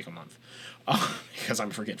forget for like a month because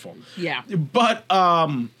I'm forgetful. Yeah. But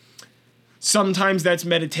sometimes that's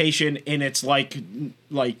meditation in its like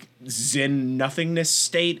Zen nothingness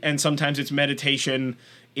state, and sometimes it's meditation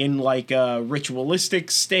in like a ritualistic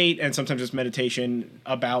state, and sometimes it's meditation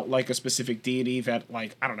about like a specific deity that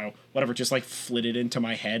like, I don't know, whatever, just like flitted into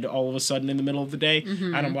my head all of a sudden in the middle of the day.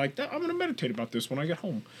 And I'm like, I'm going to meditate about this when I get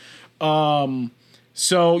home.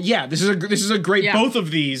 So yeah, this is a great, both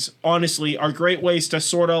of these honestly are great ways to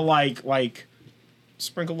sort of like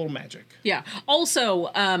sprinkle a little magic. Yeah. Also,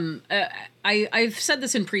 I've said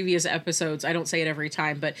this in previous episodes. I don't say it every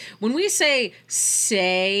time, but when we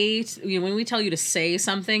when we tell you to say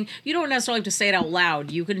something, you don't necessarily have to say it out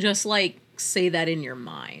loud. You can just like say that in your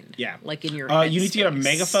mind. Yeah. Like in your you need to get a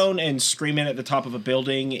megaphone and scream it at the top of a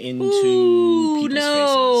building into people's faces.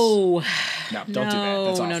 No, don't do that.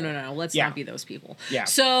 That's awful. No. Let's not be those people. Yeah.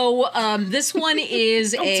 So this one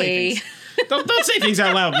is don't say things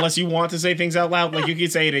out loud unless you want to say things out loud. Like you can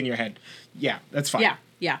say it in your head. Yeah, that's fine. Yeah.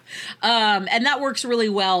 Yeah. And that works really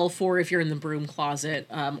well for if you're in the broom closet,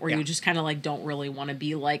 or you just kind of like don't really want to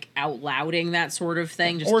be like out louding that sort of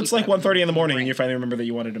thing. Just or it's like 1:30 in the morning and you finally remember that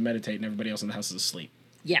you wanted to meditate and everybody else in the house is asleep.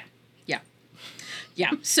 Yeah. Yeah.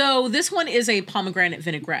 Yeah, so this one is a pomegranate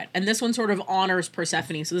vinaigrette, and this one sort of honors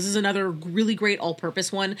Persephone. So this is another really great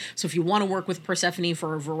all-purpose one. So if you want to work with Persephone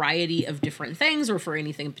for a variety of different things or for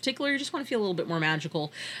anything in particular, you just want to feel a little bit more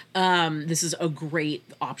magical, this is a great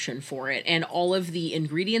option for it. And all of the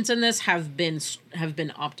ingredients in this have been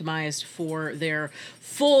optimized for their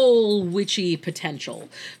full witchy potential.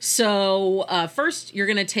 So first, you're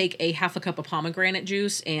going to take a half a cup of pomegranate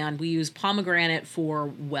juice, and we use pomegranate for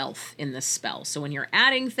wealth in this spell. So when you're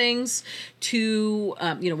adding things to,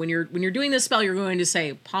 when you're doing this spell, you're going to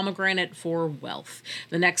say pomegranate for wealth.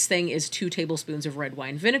 The next thing is 2 tablespoons of red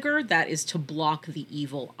wine vinegar. That is to block the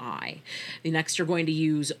evil eye. The next, you're going to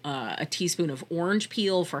use a teaspoon of orange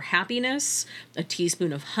peel for happiness, a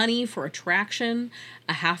teaspoon of honey for attraction,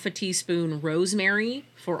 a half a teaspoon rosemary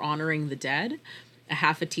for honoring the dead, a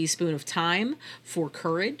half a teaspoon of thyme for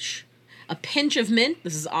courage, a pinch of mint.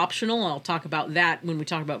 This is optional. I'll talk about that when we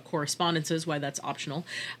talk about correspondences, why that's optional.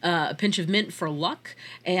 A pinch of mint for luck,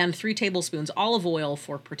 and 3 tablespoons olive oil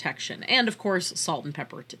for protection. And, of course, salt and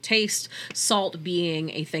pepper to taste. Salt being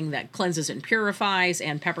a thing that cleanses and purifies,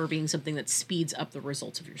 and pepper being something that speeds up the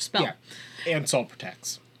results of your spell. Yeah, and salt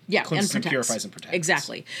protects. Yeah, cleanses and purifies and protects.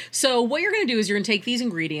 Exactly. So what you're going to do is you're going to take these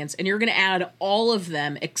ingredients and you're going to add all of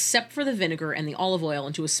them except for the vinegar and the olive oil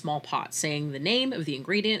into a small pot, saying the name of the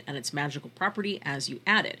ingredient and its magical property as you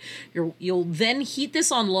add it. You'll then heat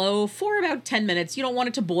this on low for about 10 minutes. You don't want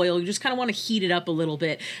it to boil. You just kind of want to heat it up a little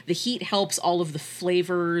bit. The heat helps all of the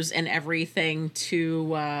flavors and everything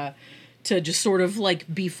to just sort of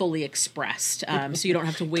like be fully expressed. So you don't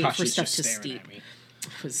have to wait for stuff to steep.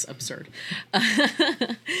 It was absurd.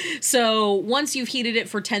 So once you've heated it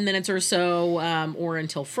for 10 minutes or so, or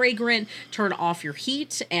until fragrant, turn off your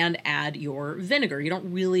heat and add your vinegar. You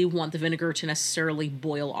don't really want the vinegar to necessarily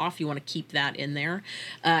boil off. You want to keep that in there.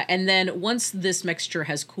 And then once this mixture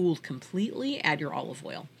has cooled completely, add your olive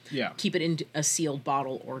oil. Yeah. Keep it in a sealed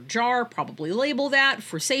bottle or jar, probably label that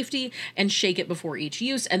for safety, and shake it before each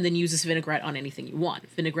use, and then use this vinaigrette on anything you want.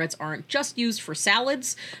 Vinaigrettes aren't just used for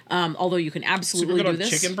salads, although you can absolutely do this.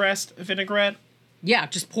 Chicken breast vinaigrette? Yeah,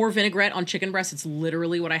 just pour vinaigrette on chicken breast. It's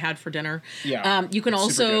literally what I had for dinner. Yeah. You can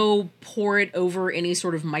also pour it over any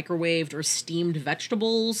sort of microwaved or steamed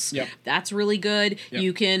vegetables. Yep. That's really good. Yep.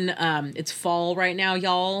 You can, it's fall right now,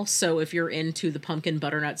 y'all. So if you're into the pumpkin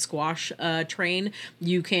butternut squash train,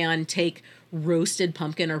 you can take roasted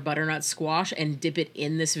pumpkin or butternut squash and dip it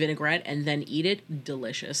in this vinaigrette and then eat it.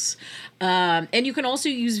 Delicious. And you can also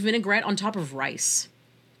use vinaigrette on top of rice.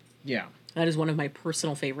 Yeah. That is one of my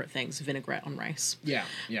personal favorite things, vinaigrette on rice. Yeah,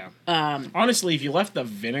 yeah. Honestly, if you left the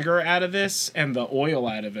vinegar out of this and the oil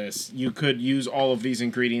out of this, you could use all of these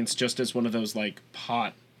ingredients just as one of those, like,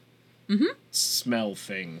 pot smell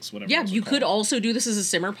things, whatever. Yeah, you could also do this as a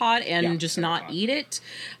simmer pot and just not eat it.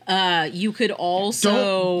 You could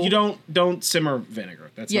also... Don't simmer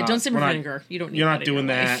vinegar. That's don't simmer vinegar. You don't need You're that not doing in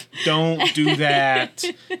your that. life. Don't do that.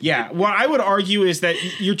 Yeah, what I would argue is that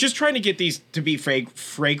you're just trying to get these to be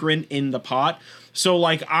fragrant in the pot. So,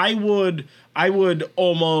 like, I would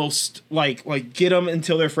almost like get them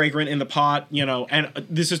until they're fragrant in the pot, and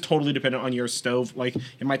this is totally dependent on your stove. Like,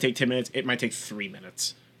 it might take 10 minutes. It might take 3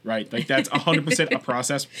 minutes. Right, like that's 100% a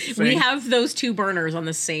process thing. We have those 2 burners on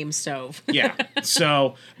the same stove. Yeah.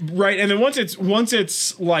 So, right, and then once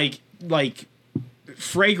it's like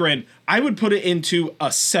fragrant, I would put it into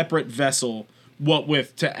a separate vessel. What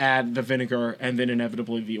with to add the vinegar and then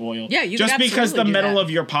inevitably the oil. Yeah, you just can because the do metal that. of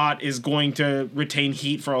your pot is going to retain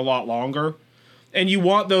heat for a lot longer, and you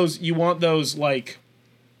want those like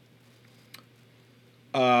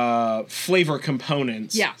flavor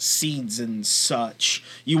components, seeds and such.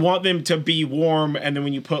 You want them to be warm, and then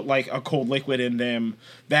when you put like a cold liquid in them,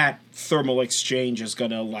 that thermal exchange is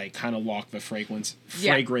gonna like kind of lock the fragrance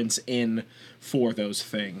in for those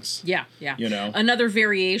things. Yeah. Another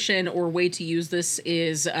variation or way to use this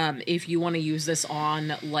is if you want to use this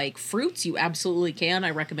on like fruits, you absolutely can. I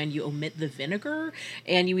recommend you omit the vinegar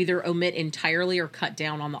and you either omit entirely or cut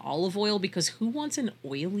down on the olive oil, because who wants an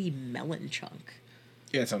oily melon chunk?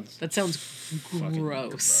 Yeah, that sounds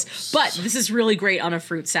gross. But this is really great on a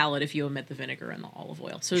fruit salad if you omit the vinegar and the olive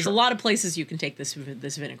oil. So there's a lot of places you can take this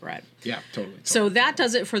vinaigrette. Yeah, totally. So that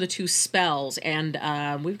does it for the 2 spells, and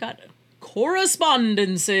we've got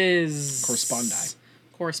correspondences.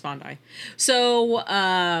 correspondi. So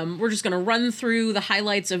we're just going to run through the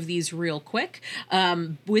highlights of these real quick.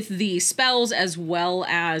 With the spells as well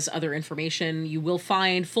as other information, you will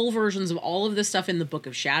find full versions of all of this stuff in the Book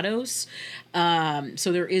of Shadows.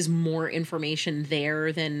 So there is more information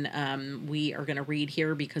there than we are going to read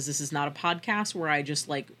here, because this is not a podcast where I just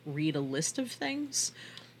like read a list of things.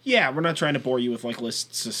 Yeah, we're not trying to bore you with like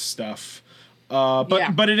lists of stuff.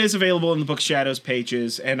 But it is available in the Book Shadows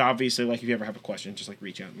pages, and obviously, like, if you ever have a question, just like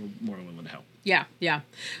reach out, and we're more than willing to help. Yeah.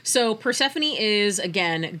 So Persephone is,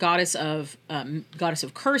 again, goddess of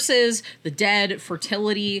curses, the dead,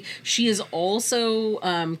 fertility. She is also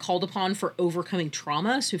called upon for overcoming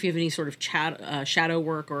trauma. So if you have any sort of shadow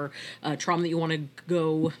work or trauma that you want to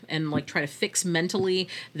go and like try to fix mentally,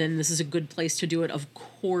 then this is a good place to do it. Of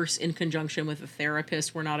course, in conjunction with a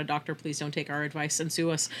therapist. We're not a doctor. Please don't take our advice and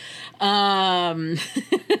sue us.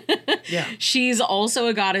 Yeah. She's also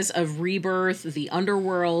a goddess of rebirth, the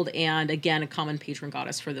underworld, and again, a common patron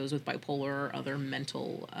goddess for those with bipolar or other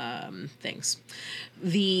mental things.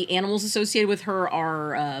 The animals associated with her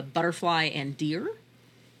are butterfly and deer.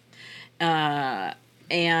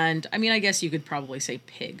 And I mean, I guess you could probably say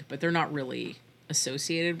pig, but they're not really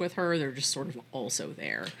associated with her. They're just sort of also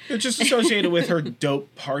there. They're just associated with her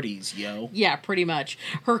dope parties, yo. Yeah, pretty much.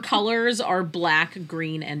 Her colors are black,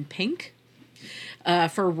 green, and pink.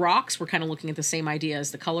 For rocks, we're kind of looking at the same idea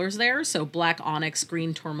as the colors there. So black onyx,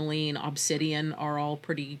 green tourmaline, obsidian are all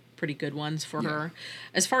pretty good ones for her.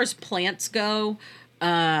 As far as plants go,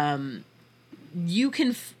 you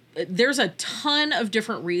can... there's a ton of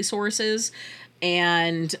different resources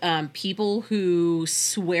and people who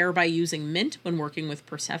swear by using mint when working with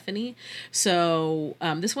Persephone. So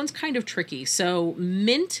this one's kind of tricky. So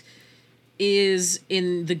mint is,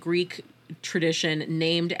 in the Greek tradition,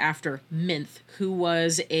 named after Minth, who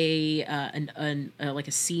was like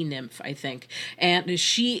a sea nymph, I think, and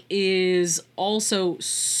she is also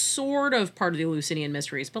sort of part of the Eleusinian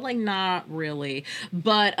mysteries, but like not really.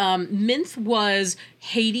 But Minth was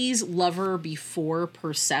Hades' lover before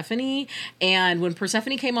Persephone, and when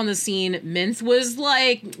Persephone came on the scene, Minth was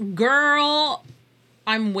like, "Girl,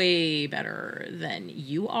 I'm way better than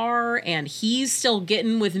you are, and he's still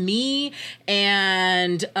getting with me,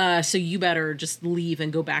 and so you better just leave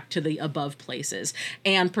and go back to the above places."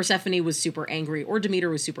 And Persephone was super angry, or Demeter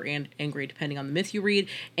was super angry, depending on the myth you read,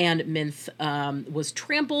 and Minth was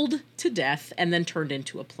trampled to death and then turned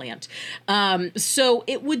into a plant. So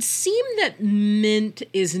it would seem that mint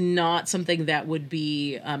is not something that would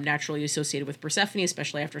be naturally associated with Persephone,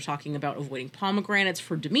 especially after talking about avoiding pomegranates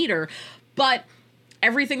for Demeter, but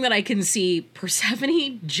everything that I can see,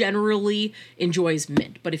 Persephone generally enjoys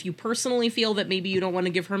mint. But if you personally feel that maybe you don't want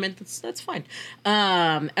to give her mint, that's fine.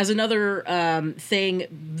 As another thing,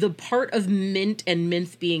 the part of mint and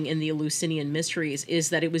minth being in the Eleusinian mysteries is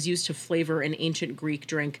that it was used to flavor an ancient Greek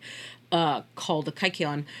drink called the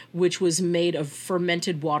kykeon, which was made of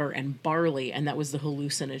fermented water and barley, and that was the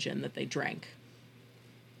hallucinogen that they drank.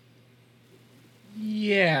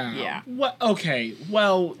 Yeah. What? Okay.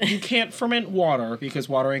 Well, you can't ferment water because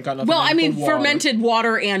water ain't got nothing. Well, I mean, water. Fermented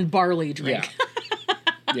water and barley drink.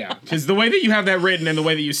 Yeah. Because the way that you have that written and the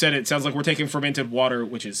way that you said it sounds like we're taking fermented water,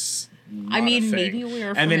 which is not a thing. Maybe we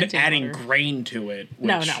are, and then adding water. Grain to it. Which...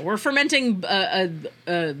 No, we're fermenting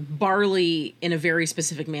barley in a very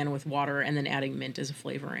specific manner with water, and then adding mint as a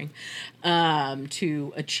flavoring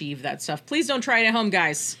to achieve that stuff. Please don't try it at home,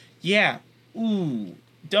 guys. Yeah. Ooh.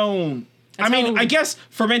 Don't. I guess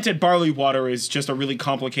fermented barley water is just a really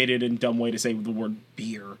complicated and dumb way to say the word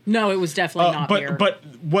beer. No, it was definitely not beer. But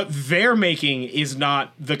what they're making is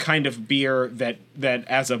not the kind of beer that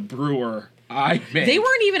as a brewer I make. They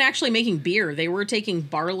weren't even actually making beer. They were taking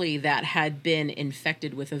barley that had been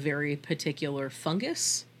infected with a very particular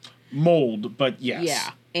fungus. Mold, but yes.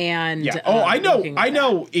 Yeah. And yeah. Oh, I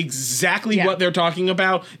know exactly what they're talking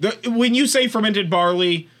about. When you say fermented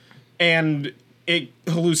barley and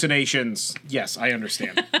hallucinations. Yes, I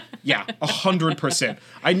understand. Yeah, 100%.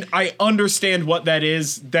 I understand what that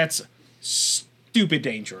is. That's stupid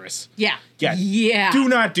dangerous. Yeah. Yeah. Do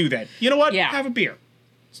not do that. You know what? Yeah. Have a beer.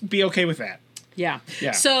 Be okay with that. Yeah.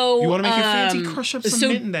 So you want to make it fancy? Crush up some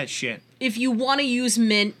mint in that shit. If you want to use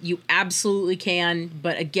mint, you absolutely can.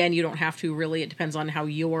 But again, you don't have to really. It depends on how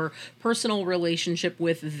your personal relationship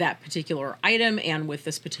with that particular item and with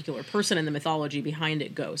this particular person and the mythology behind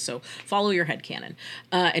it goes. So follow your headcanon.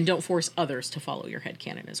 And don't force others to follow your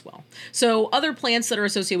headcanon as well. So other plants that are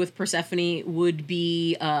associated with Persephone would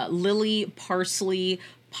be lily, parsley,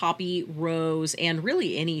 poppy, rose, and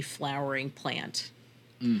really any flowering plant.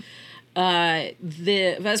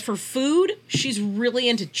 As for food, she's really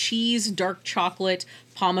into cheese, dark chocolate,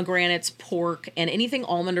 pomegranates, pork, and anything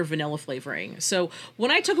almond or vanilla flavoring. So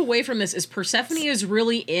what I took away from this is Persephone is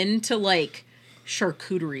really into like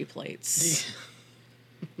charcuterie plates.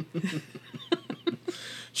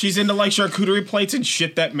 She's into like charcuterie plates and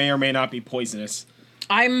shit that may or may not be poisonous.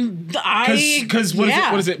 Because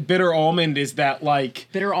what is it? Bitter almond is that like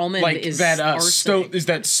bitter almond like is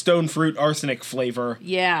that stone fruit arsenic flavor.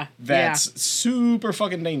 Yeah, that's super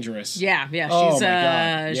fucking dangerous. Yeah. Oh She's my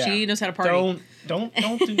God. Yeah. She knows how to party. Don't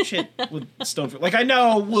do shit with stone fruit. Like I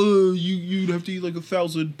know you'd have to eat like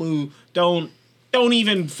 1,000. Don't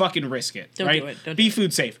even fucking risk it. Don't right? do it. Don't be do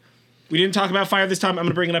food safe. We didn't talk about fire this time. I'm going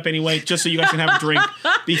to bring it up anyway, just so you guys can have a drink.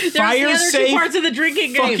 Be fire safe. Two parts of the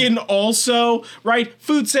drinking game. Fucking also, right?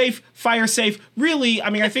 Food safe, fire safe. Really, I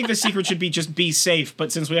mean, I think the secret should be just be safe.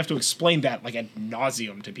 But since we have to explain that like ad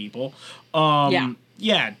nauseum to people,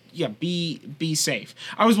 be safe.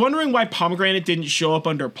 I was wondering why pomegranate didn't show up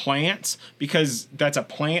under plants, because that's a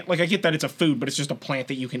plant. Like, I get that it's a food, but it's just a plant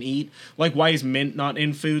that you can eat. Like, why is mint not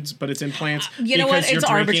in foods, but it's in plants? You know what? It's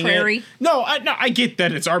arbitrary. No, I get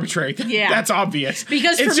that it's arbitrary. Yeah. That's obvious.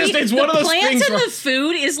 Because it's for me, it's one of those plants things and the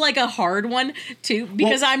food is like a hard one, too.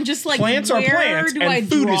 Because I'm just like, plants are plants, do I and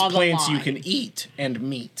food draw is plants the line? you can eat and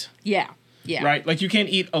meat. Yeah. Right? Like, you can't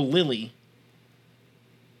eat a lily.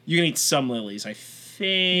 You can eat some lilies, I think.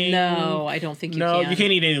 No, I don't think you can. No, you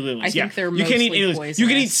can't eat any lilies. I think they're you can't eat any lilies. poisonous. You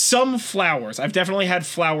can eat some flowers. I've definitely had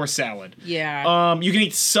flower salad. Yeah. You can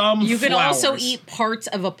eat some You can flowers. also eat parts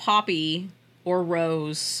of a poppy or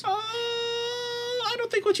rose. I don't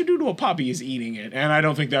think what you do to a poppy is eating it. And I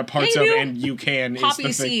don't think that parts of and you can poppy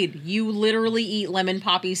is the seed. thing. You literally eat lemon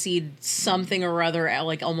poppy seed something or other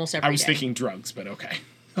like almost every day. I was thinking drugs, but okay.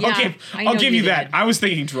 Yeah, I'll give you that. I was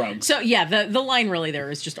thinking drugs. So yeah, the line really there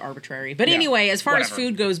is just arbitrary. But anyway, as far as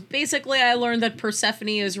food goes, basically I learned that Persephone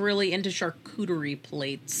is really into charcuterie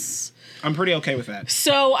plates. I'm pretty okay with that.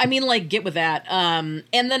 So, I mean, like, get with that. And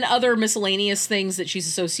then other miscellaneous things that she's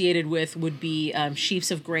associated with would be sheaves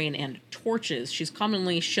of grain and torches. She's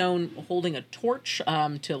commonly shown holding a torch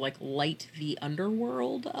to, like, light the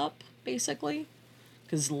underworld up, basically.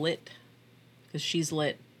 Because she's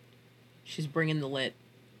lit. She's bringing the lit.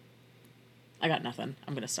 I got nothing.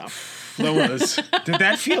 I'm going to stop. Did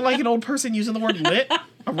that feel like an old person using the word lit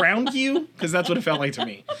around you? Because that's what it felt like to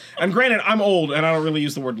me. And granted, I'm old and I don't really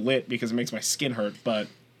use the word lit because it makes my skin hurt, but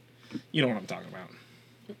you know what I'm talking about.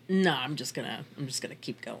 No, I'm just gonna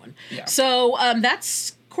keep going. Yeah. So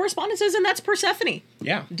that's correspondences and that's Persephone.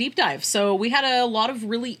 Yeah. Deep dive. So we had a lot of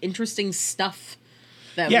really interesting stuff.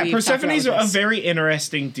 Persephone's a very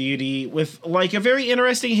interesting deity with like a very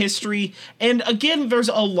interesting history, and again, there's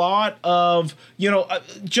a lot of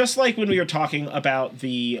just like when we were talking about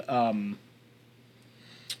the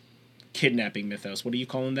kidnapping mythos. What are you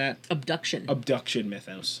calling that? Abduction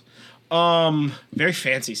mythos. Very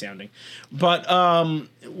fancy sounding, but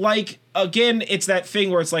like again, it's that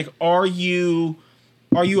thing where it's like, are you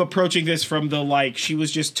approaching this from the like she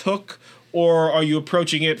was just took, or are you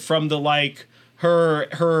approaching it from the like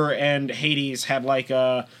her and Hades had like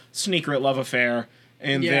a secret love affair,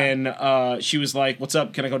 and then she was like, "What's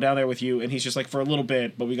up? Can I go down there with you?" And he's just like, "For a little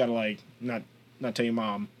bit, but we gotta like not tell your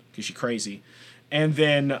mom because she's crazy." And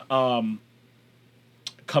then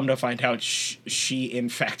come to find out she in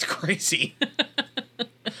fact crazy.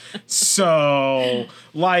 So,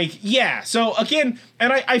 like, yeah. So, again,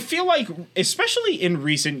 and I feel like, especially in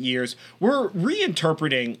recent years, we're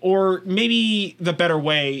reinterpreting, or maybe the better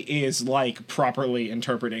way is, like, properly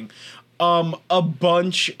interpreting, a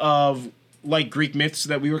bunch of, like, Greek myths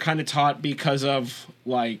that we were kind of taught because of,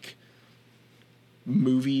 like,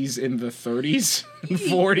 movies in the 30s and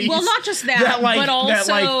 40s. Well, not just that, but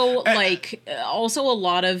also also a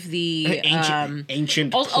lot of the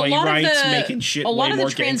ancient playwrights making shit way more gangster. A lot of the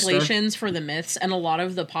translations for the myths and a lot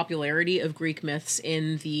of the popularity of Greek myths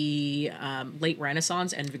in the late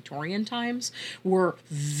Renaissance and Victorian times were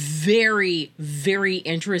very, very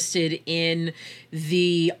interested in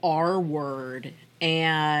the R word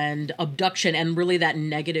and abduction and really that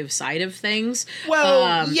negative side of things.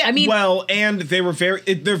 Well, and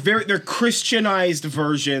they're Christianized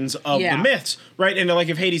versions of the myths, right? And like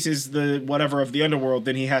if Hades is the whatever of the underworld,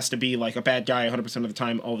 then he has to be like a bad guy 100% of the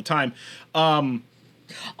time, all the time.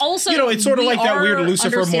 Also, it's sort of like that weird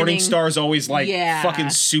Lucifer Morning Star is always like Yeah. fucking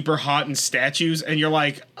super hot in statues, and you're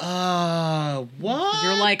like, what?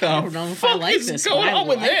 You're like, I don't know if I like this. Going on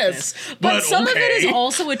with this? But some of it is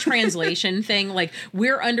also a translation thing. Like,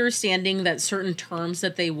 we're understanding that certain terms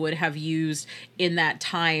that they would have used in that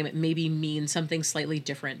time maybe mean something slightly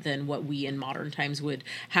different than what we in modern times would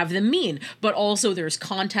have them mean. But also, there's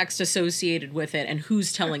context associated with it and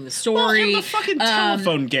who's telling the story. Well, and the fucking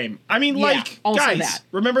telephone game. I mean, guys, that.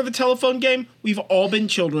 Remember the telephone game? We've all been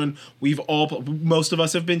children. Most of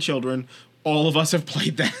us have been children. All of us have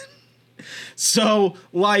played that. So,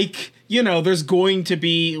 there's going to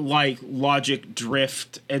be, logic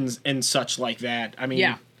drift and such like that. I mean,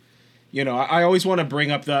 I always want to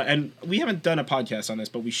bring up and we haven't done a podcast on this,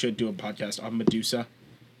 but we should do a podcast on Medusa.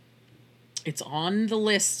 It's on the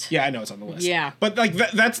list. Yeah, I know it's on the list. Yeah. But,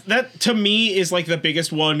 that to me is, the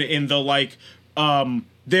biggest one in the,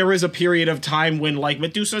 there is a period of time when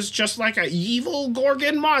Medusa's just like an evil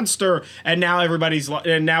Gorgon monster, and now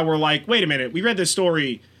now we're like, wait a minute, we read this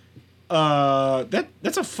story.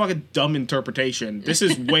 That's a fucking dumb interpretation. This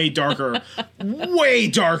is way darker, way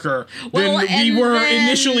darker than we were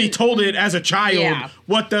initially told it as a child. Yeah.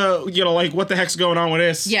 What the heck's going on with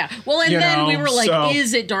this? Yeah. Well, and then we were like,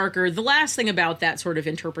 is it darker? The last thing about that sort of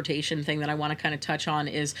interpretation thing that I want to kind of touch on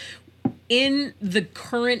is, in the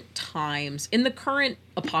current times, in the current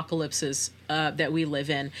apocalypses that we live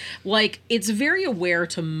in, it's very aware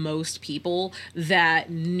to most people that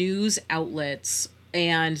news outlets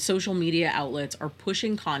and social media outlets are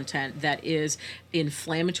pushing content that is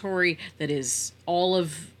inflammatory, that is all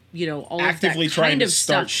of all actively of that trying kind to of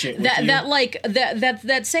start stuff. shit with you.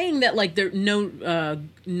 That saying that there no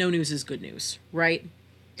news is good news, right?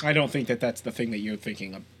 I don't think that's the thing that you're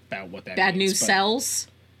thinking about. What that bad means, news sells.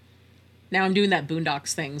 Now I'm doing that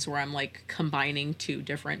Boondocks things where I'm combining two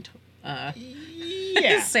different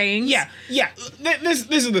sayings. Yeah. This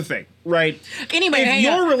is the thing, right? Anyway, if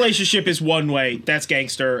your relationship is one way, that's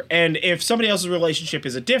gangster, and if somebody else's relationship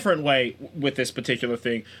is a different way with this particular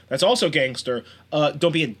thing, that's also gangster.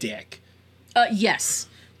 Don't be a dick. Yes.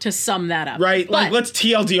 To sum that up, right? But, let's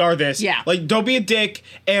TLDR this. Yeah. Don't be a dick,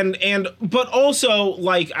 but also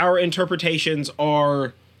our interpretations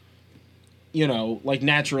are,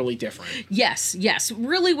 naturally different. Yes.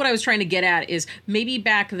 Really what I was trying to get at is maybe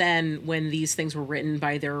back then when these things were written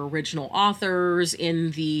by their original authors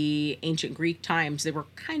in the ancient Greek times, they were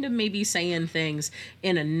kind of maybe saying things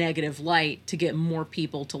in a negative light to get more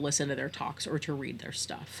people to listen to their talks or to read their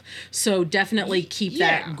stuff. So definitely keep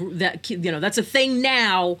that that's a thing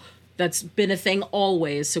now. That's been a thing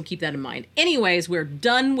always, so keep that in mind. Anyways, we're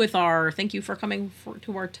done with thank you for coming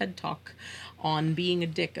to our TED Talk on being a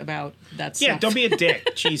dick about that stuff. Yeah, don't be a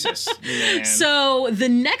dick. Jesus, man. So the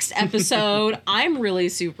next episode, I'm really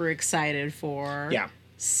super excited for. Yeah.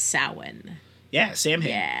 Samhain. Yeah, Samhain.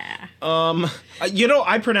 Yeah.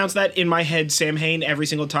 I pronounce that in my head Samhain every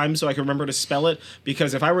single time so I can remember to spell it,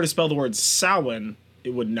 because if I were to spell the word Samhain,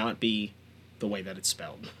 it would not be the way that it's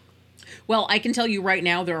spelled. Well, I can tell you right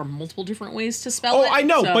now there are multiple different ways to spell it. Oh, I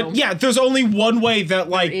know, but there's only one way that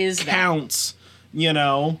counts.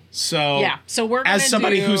 So yeah, so we're gonna as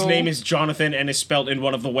somebody whose name is Jonathan and is spelled in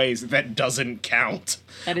one of the ways that doesn't count.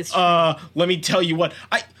 That is true. Let me tell you what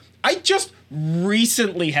I just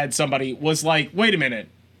recently had somebody was like, wait a minute.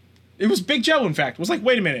 It was Big Joe, in fact, was like,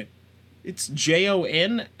 wait a minute. It's Jon,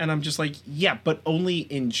 and I'm just like, yeah, but only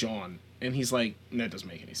in John. And he's like, that doesn't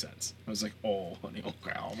make any sense. I was like, oh, honey,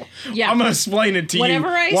 okay. I'm gonna explain it to Whenever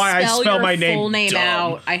you why I spell my full name dumb.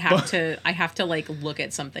 out, I have to look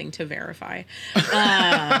at something to verify.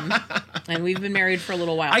 And we've been married for a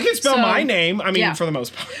little while. I can spell my name. I mean, for the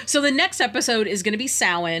most part. So the next episode is going to be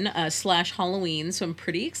Samhain / Halloween. So I'm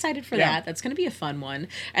pretty excited for that. That's going to be a fun one,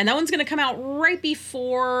 and that one's going to come out right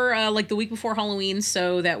before, the week before Halloween,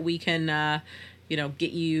 so that we can.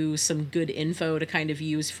 Get you some good info to kind of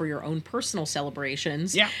use for your own personal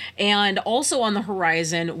celebrations. Yeah. And also on the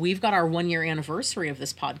horizon, we've got our 1-year anniversary of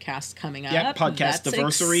this podcast coming up. Yeah, podcast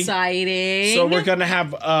anniversary. Exciting. So we're going to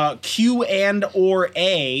have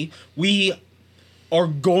Q&A. We are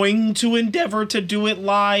going to endeavor to do it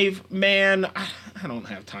live. Man, I don't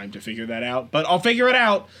have time to figure that out, but I'll figure it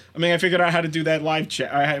out. I mean, I figured out how to do that live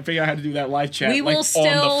chat. I figured out how to do that live chat we will still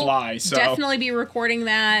on the fly. So definitely be recording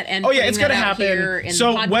that and it's gonna happen.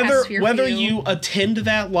 So whether you attend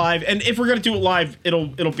that live, and if we're gonna do it live,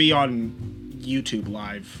 it'll be on YouTube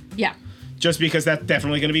Live. Yeah. Just because that's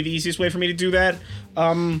definitely going to be the easiest way for me to do that.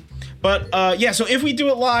 So if we do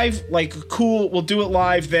it live, cool, we'll do it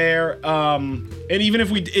live there. And even if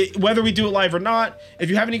whether we do it live or not, if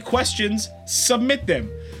you have any questions, submit them.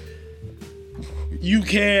 You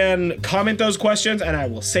can comment those questions, and I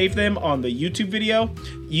will save them on the YouTube video.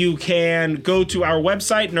 You can go to our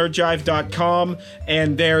website, nerdjive.com,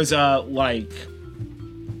 and there's a,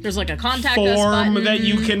 There's a contact us form button. that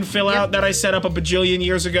you can fill out that I set up a bajillion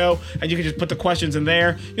years ago, and you can just put the questions in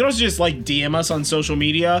there. You can also just DM us on social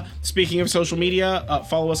media. Speaking of social media,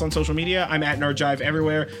 follow us on social media. I'm at nerdjive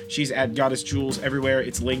everywhere. She's at Goddess Jules everywhere.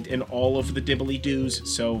 It's linked in all of the dibbly doos,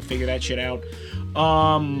 so figure that shit out.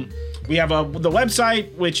 We have the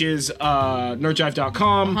website, which is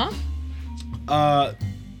nerdjive.com.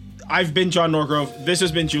 I've been John Norgrove. This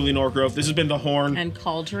has been Julie Norgrove. This has been the Horn and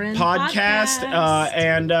Cauldron podcast.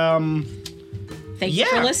 Thank you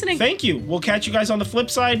for listening. Thank you. We'll catch you guys on the flip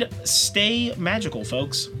side. Stay magical,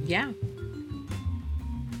 folks. Yeah.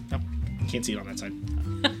 No, can't see it on that side.